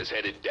backup is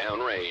headed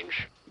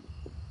downrange.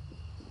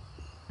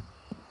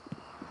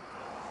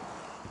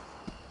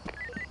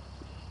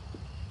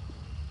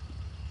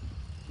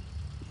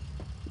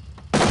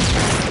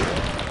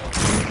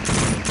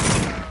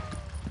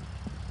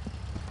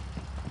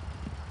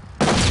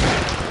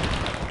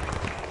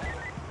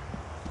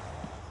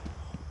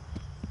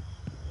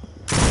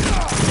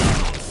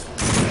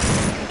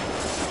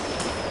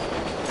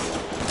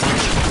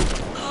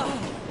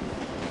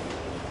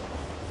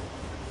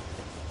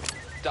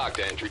 Dock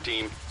to entry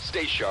team.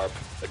 Stay sharp.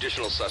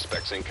 Additional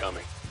suspects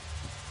incoming.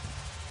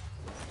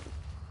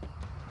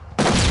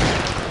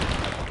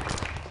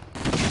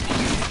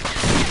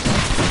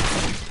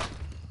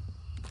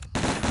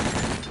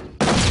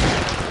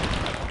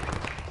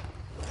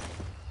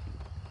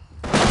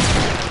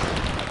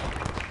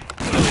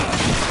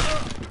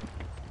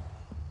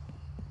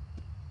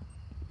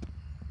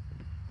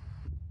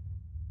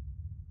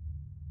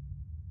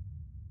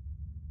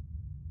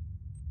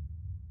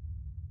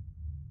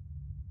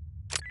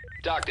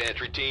 Dock to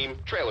entry team.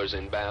 Trailers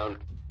inbound.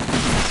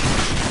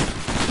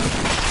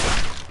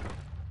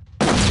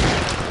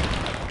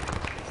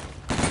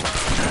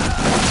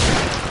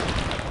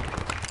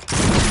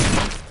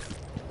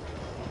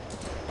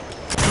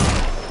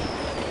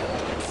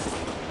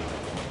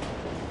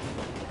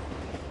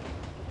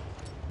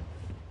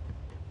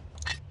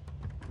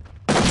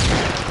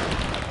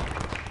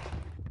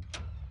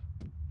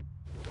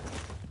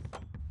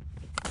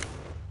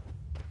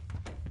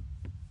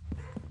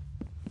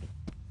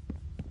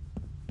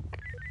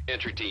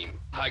 Entry team.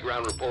 High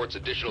ground reports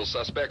additional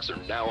suspects are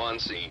now on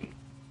scene.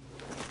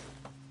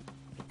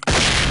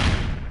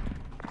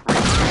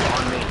 Regroup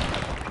on me.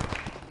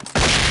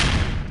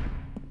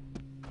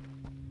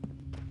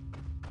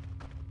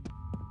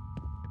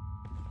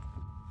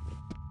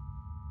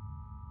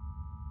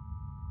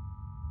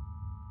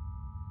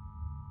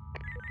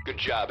 Good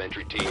job,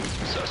 entry team.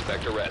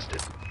 Suspect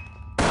arrested.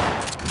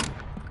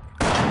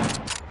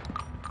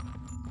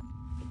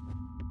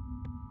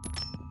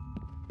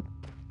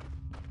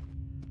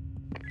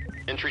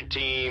 Entry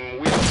team,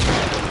 we have a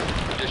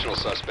problem. Additional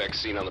suspects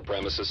seen on the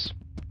premises.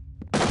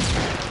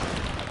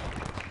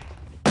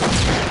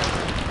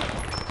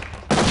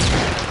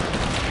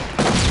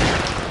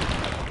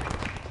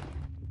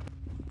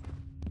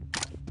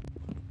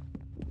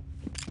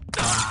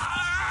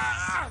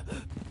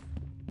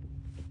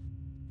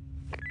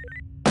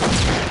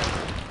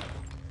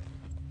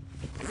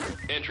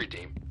 Entry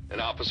team, an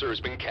officer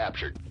has been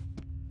captured.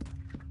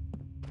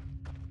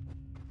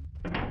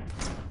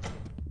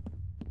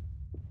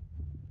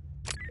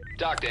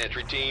 Dock to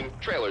entry team,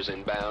 trailers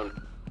inbound.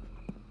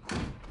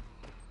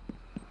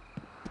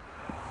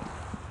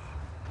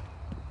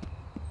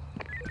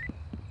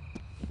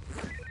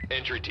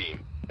 Entry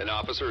team, an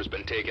officer has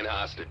been taken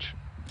hostage.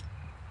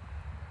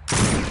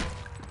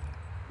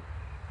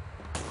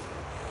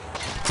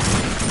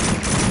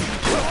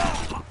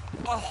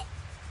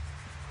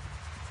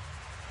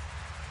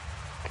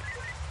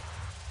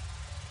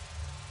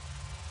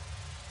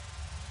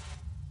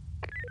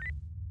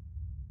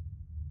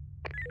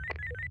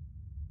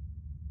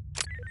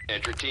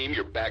 Entry team,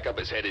 your backup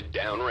is headed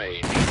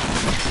downrange.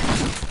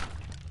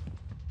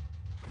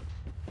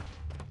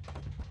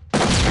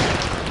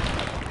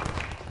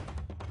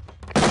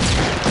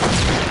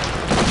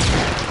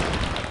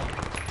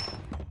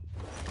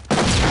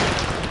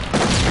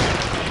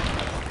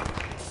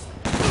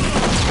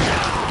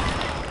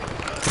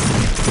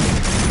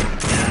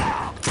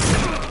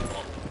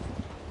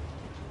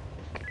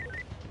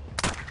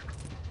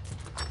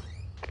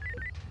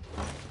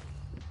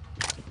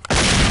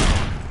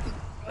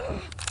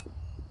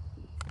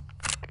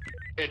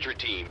 Entry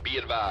team, be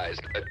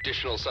advised,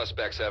 additional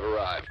suspects have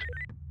arrived.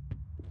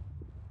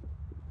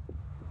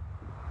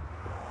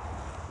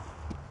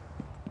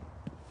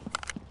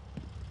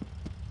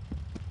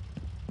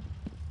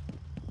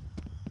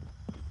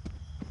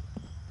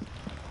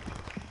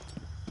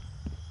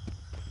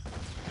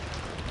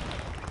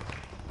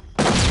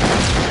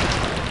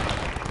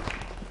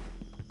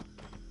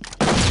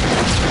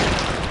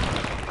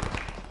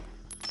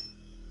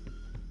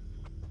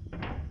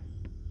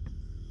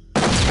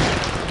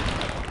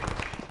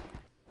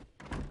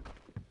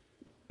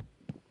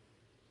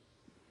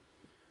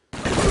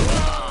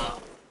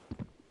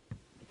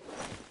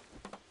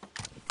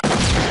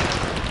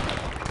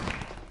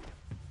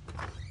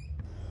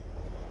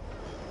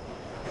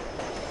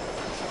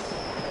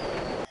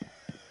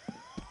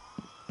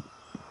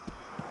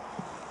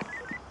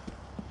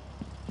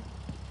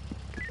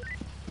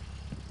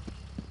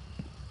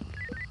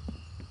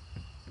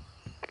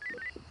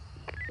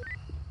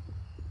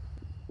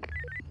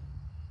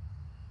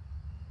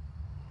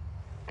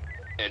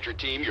 Entry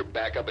team, your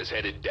backup is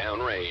headed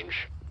downrange.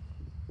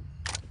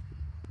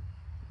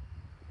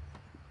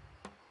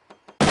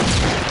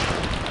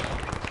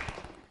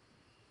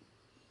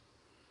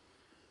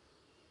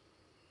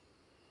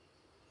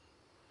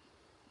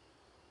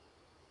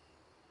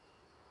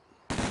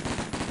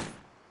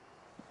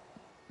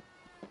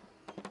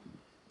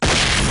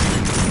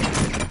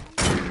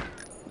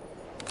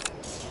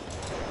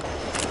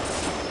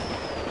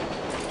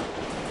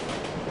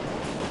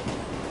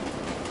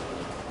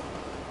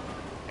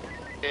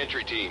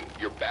 Entry team,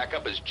 your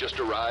backup has just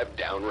arrived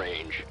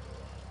downrange.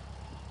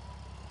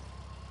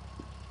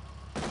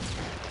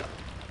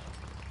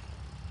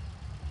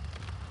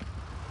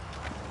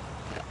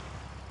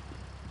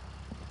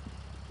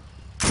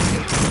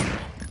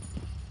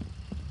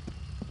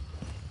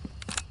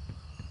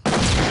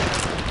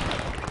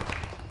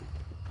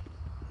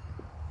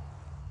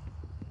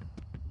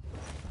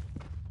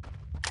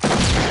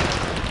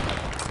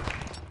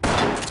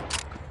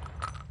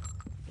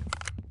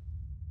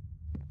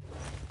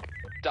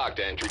 Dock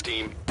to entry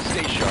team.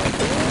 Stay sharp.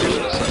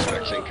 Additional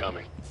suspects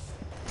incoming.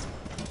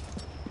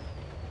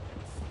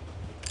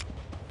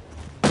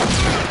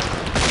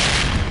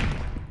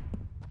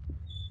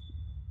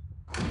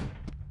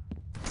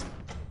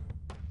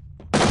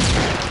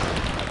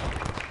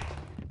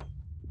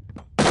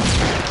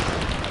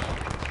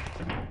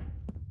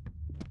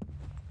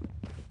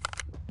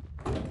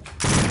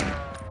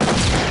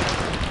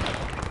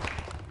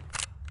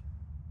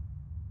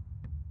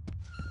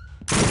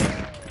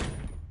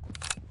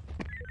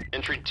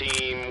 Entry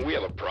team, we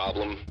have a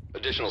problem.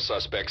 Additional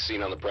suspects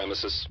seen on the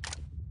premises.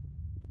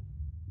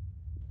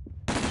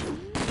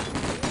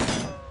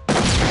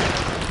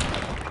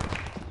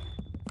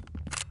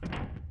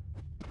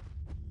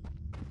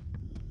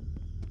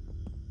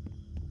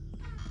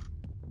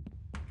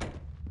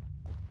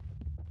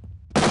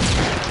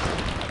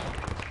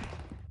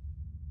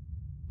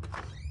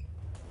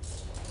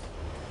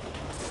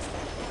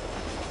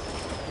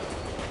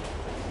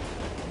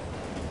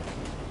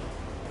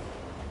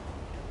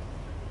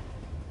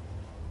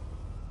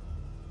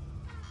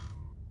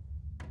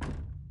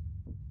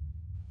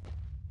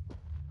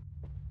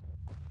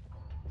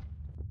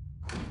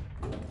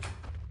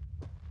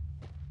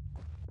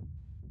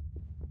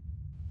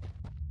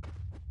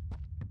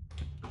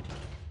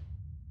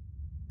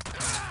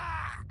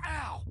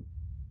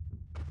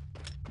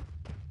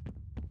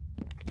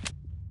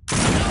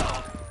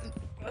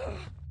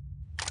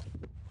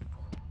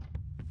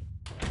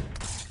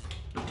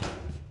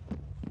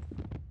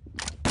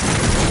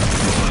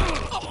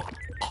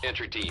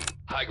 Entry team,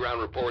 high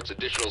ground reports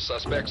additional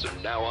suspects are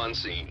now on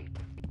scene.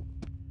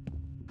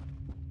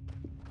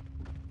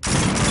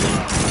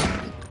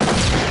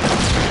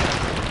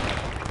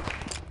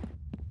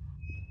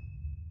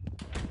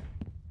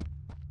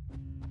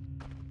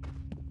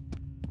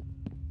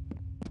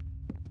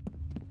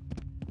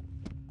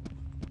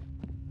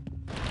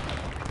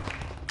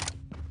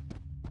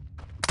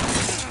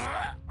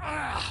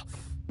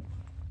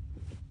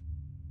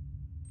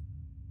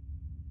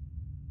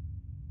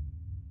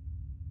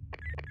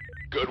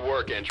 Good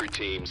work, entry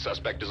team.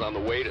 Suspect is on the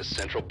way to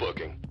central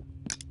booking.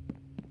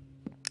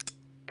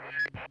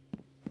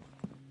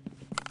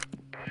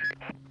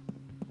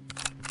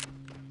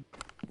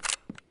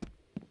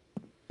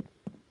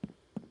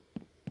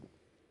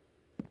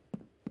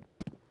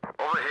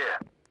 Over here.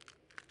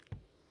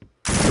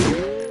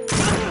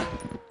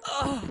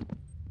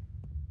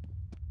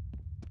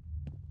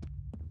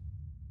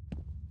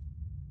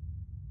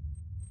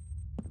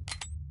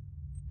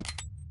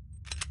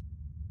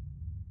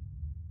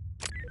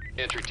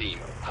 Entry team,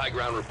 high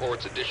ground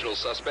reports additional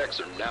suspects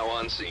are now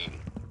on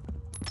scene.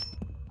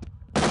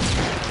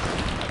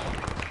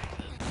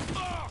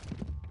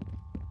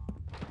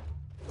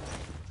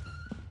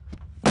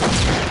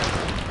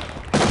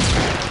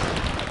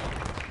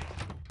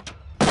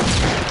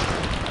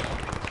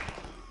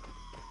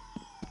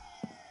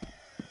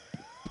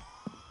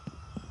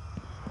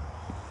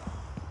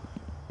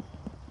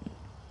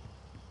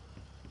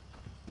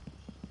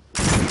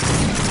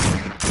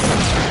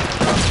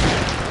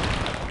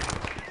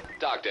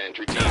 Dock to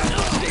entry team,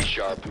 stay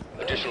sharp.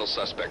 Additional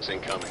suspects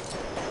incoming.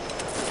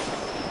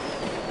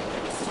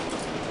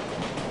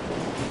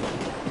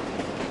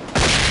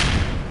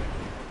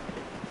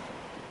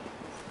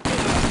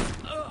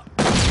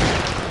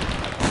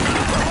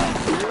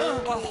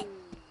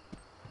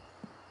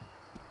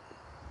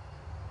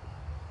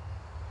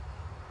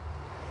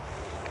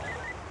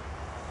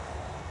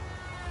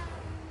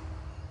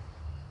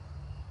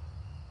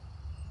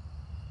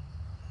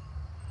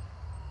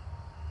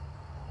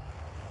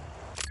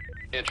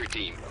 Entry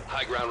team,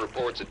 high ground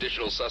reports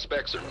additional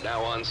suspects are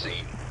now on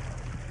scene.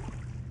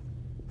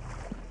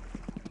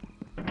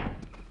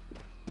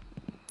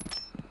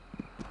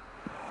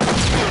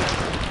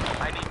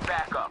 I need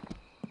backup.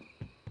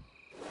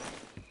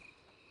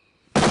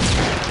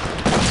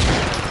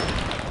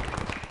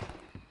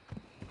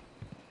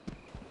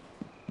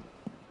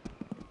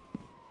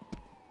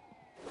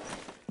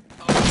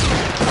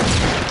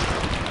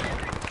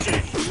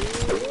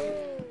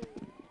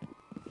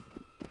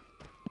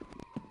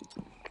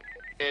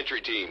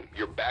 Entry team,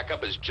 your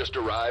backup has just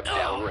arrived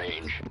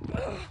downrange.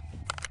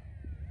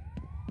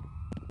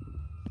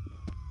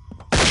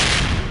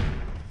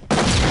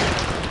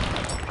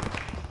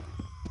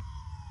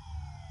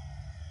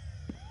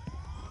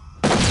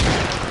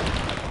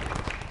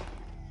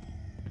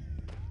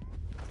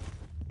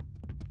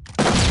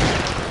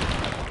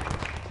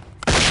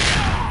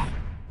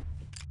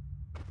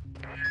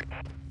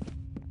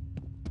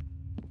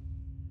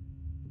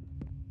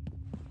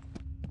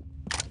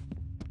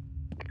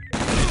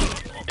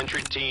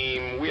 Entry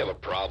team, we have a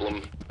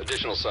problem.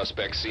 Additional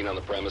suspects seen on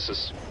the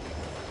premises.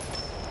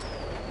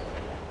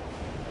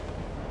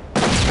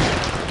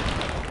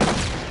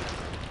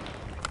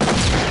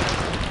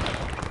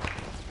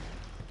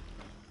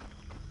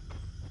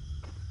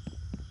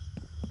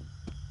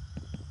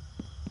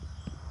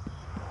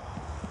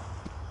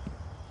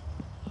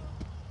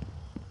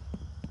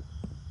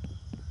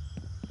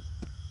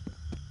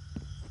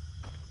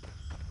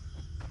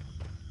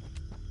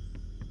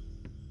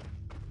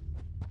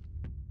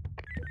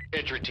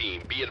 Entry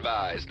team, be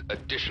advised.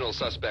 Additional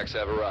suspects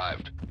have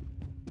arrived.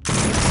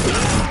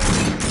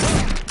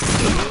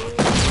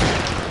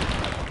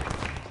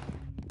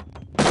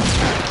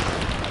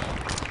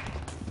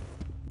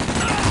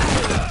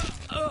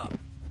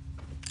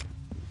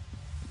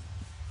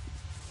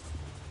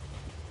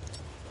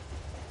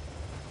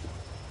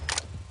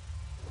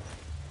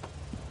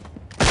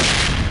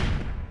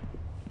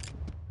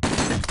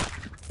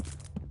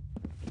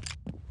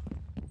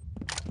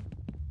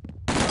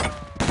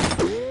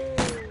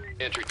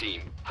 Entry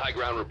team, high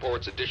ground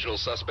reports additional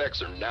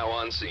suspects are now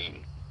on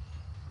scene.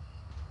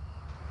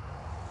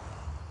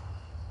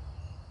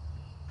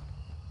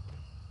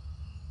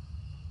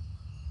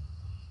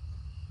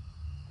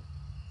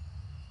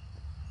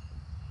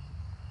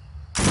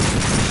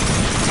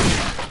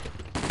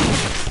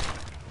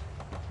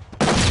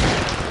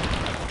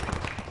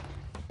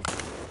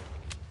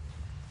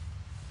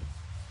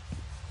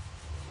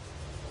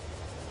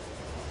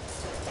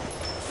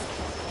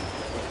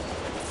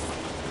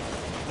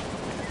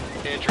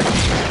 Entry team,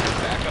 your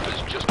backup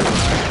has just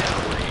arrived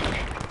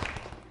downrange.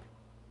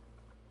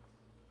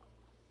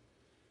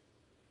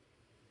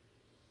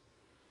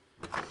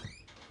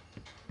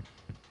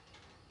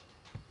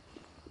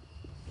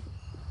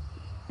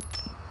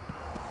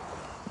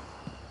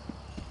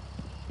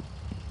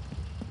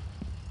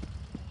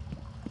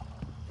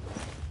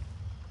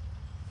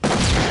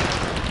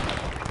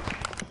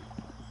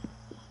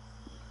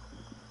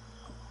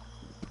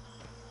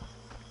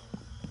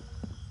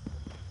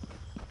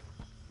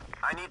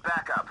 I need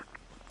backup.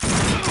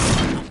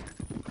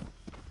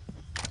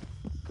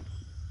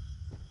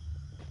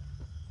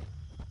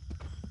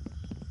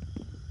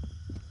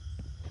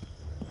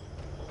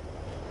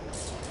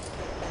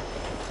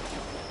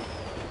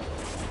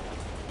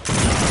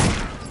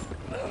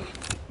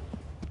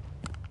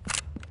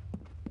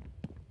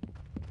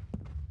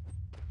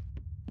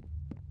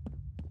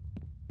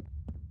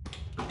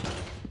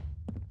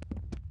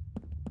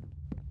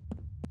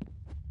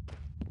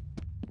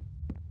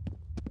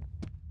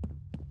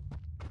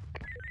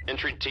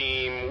 Entry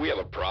team, we have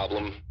a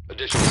problem.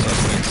 Additional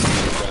suspects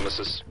on the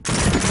premises.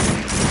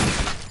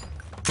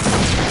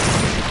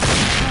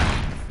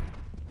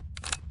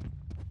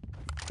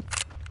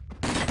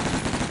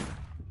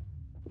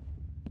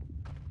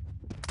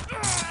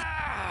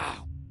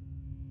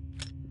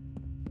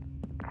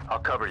 I'll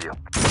cover you.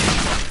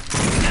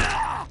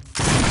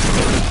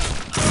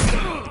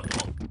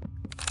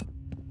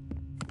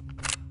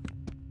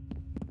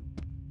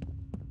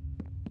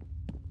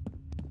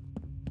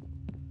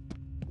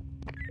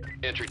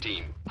 Entry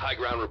team, high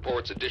ground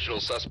reports additional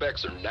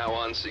suspects are now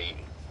on scene.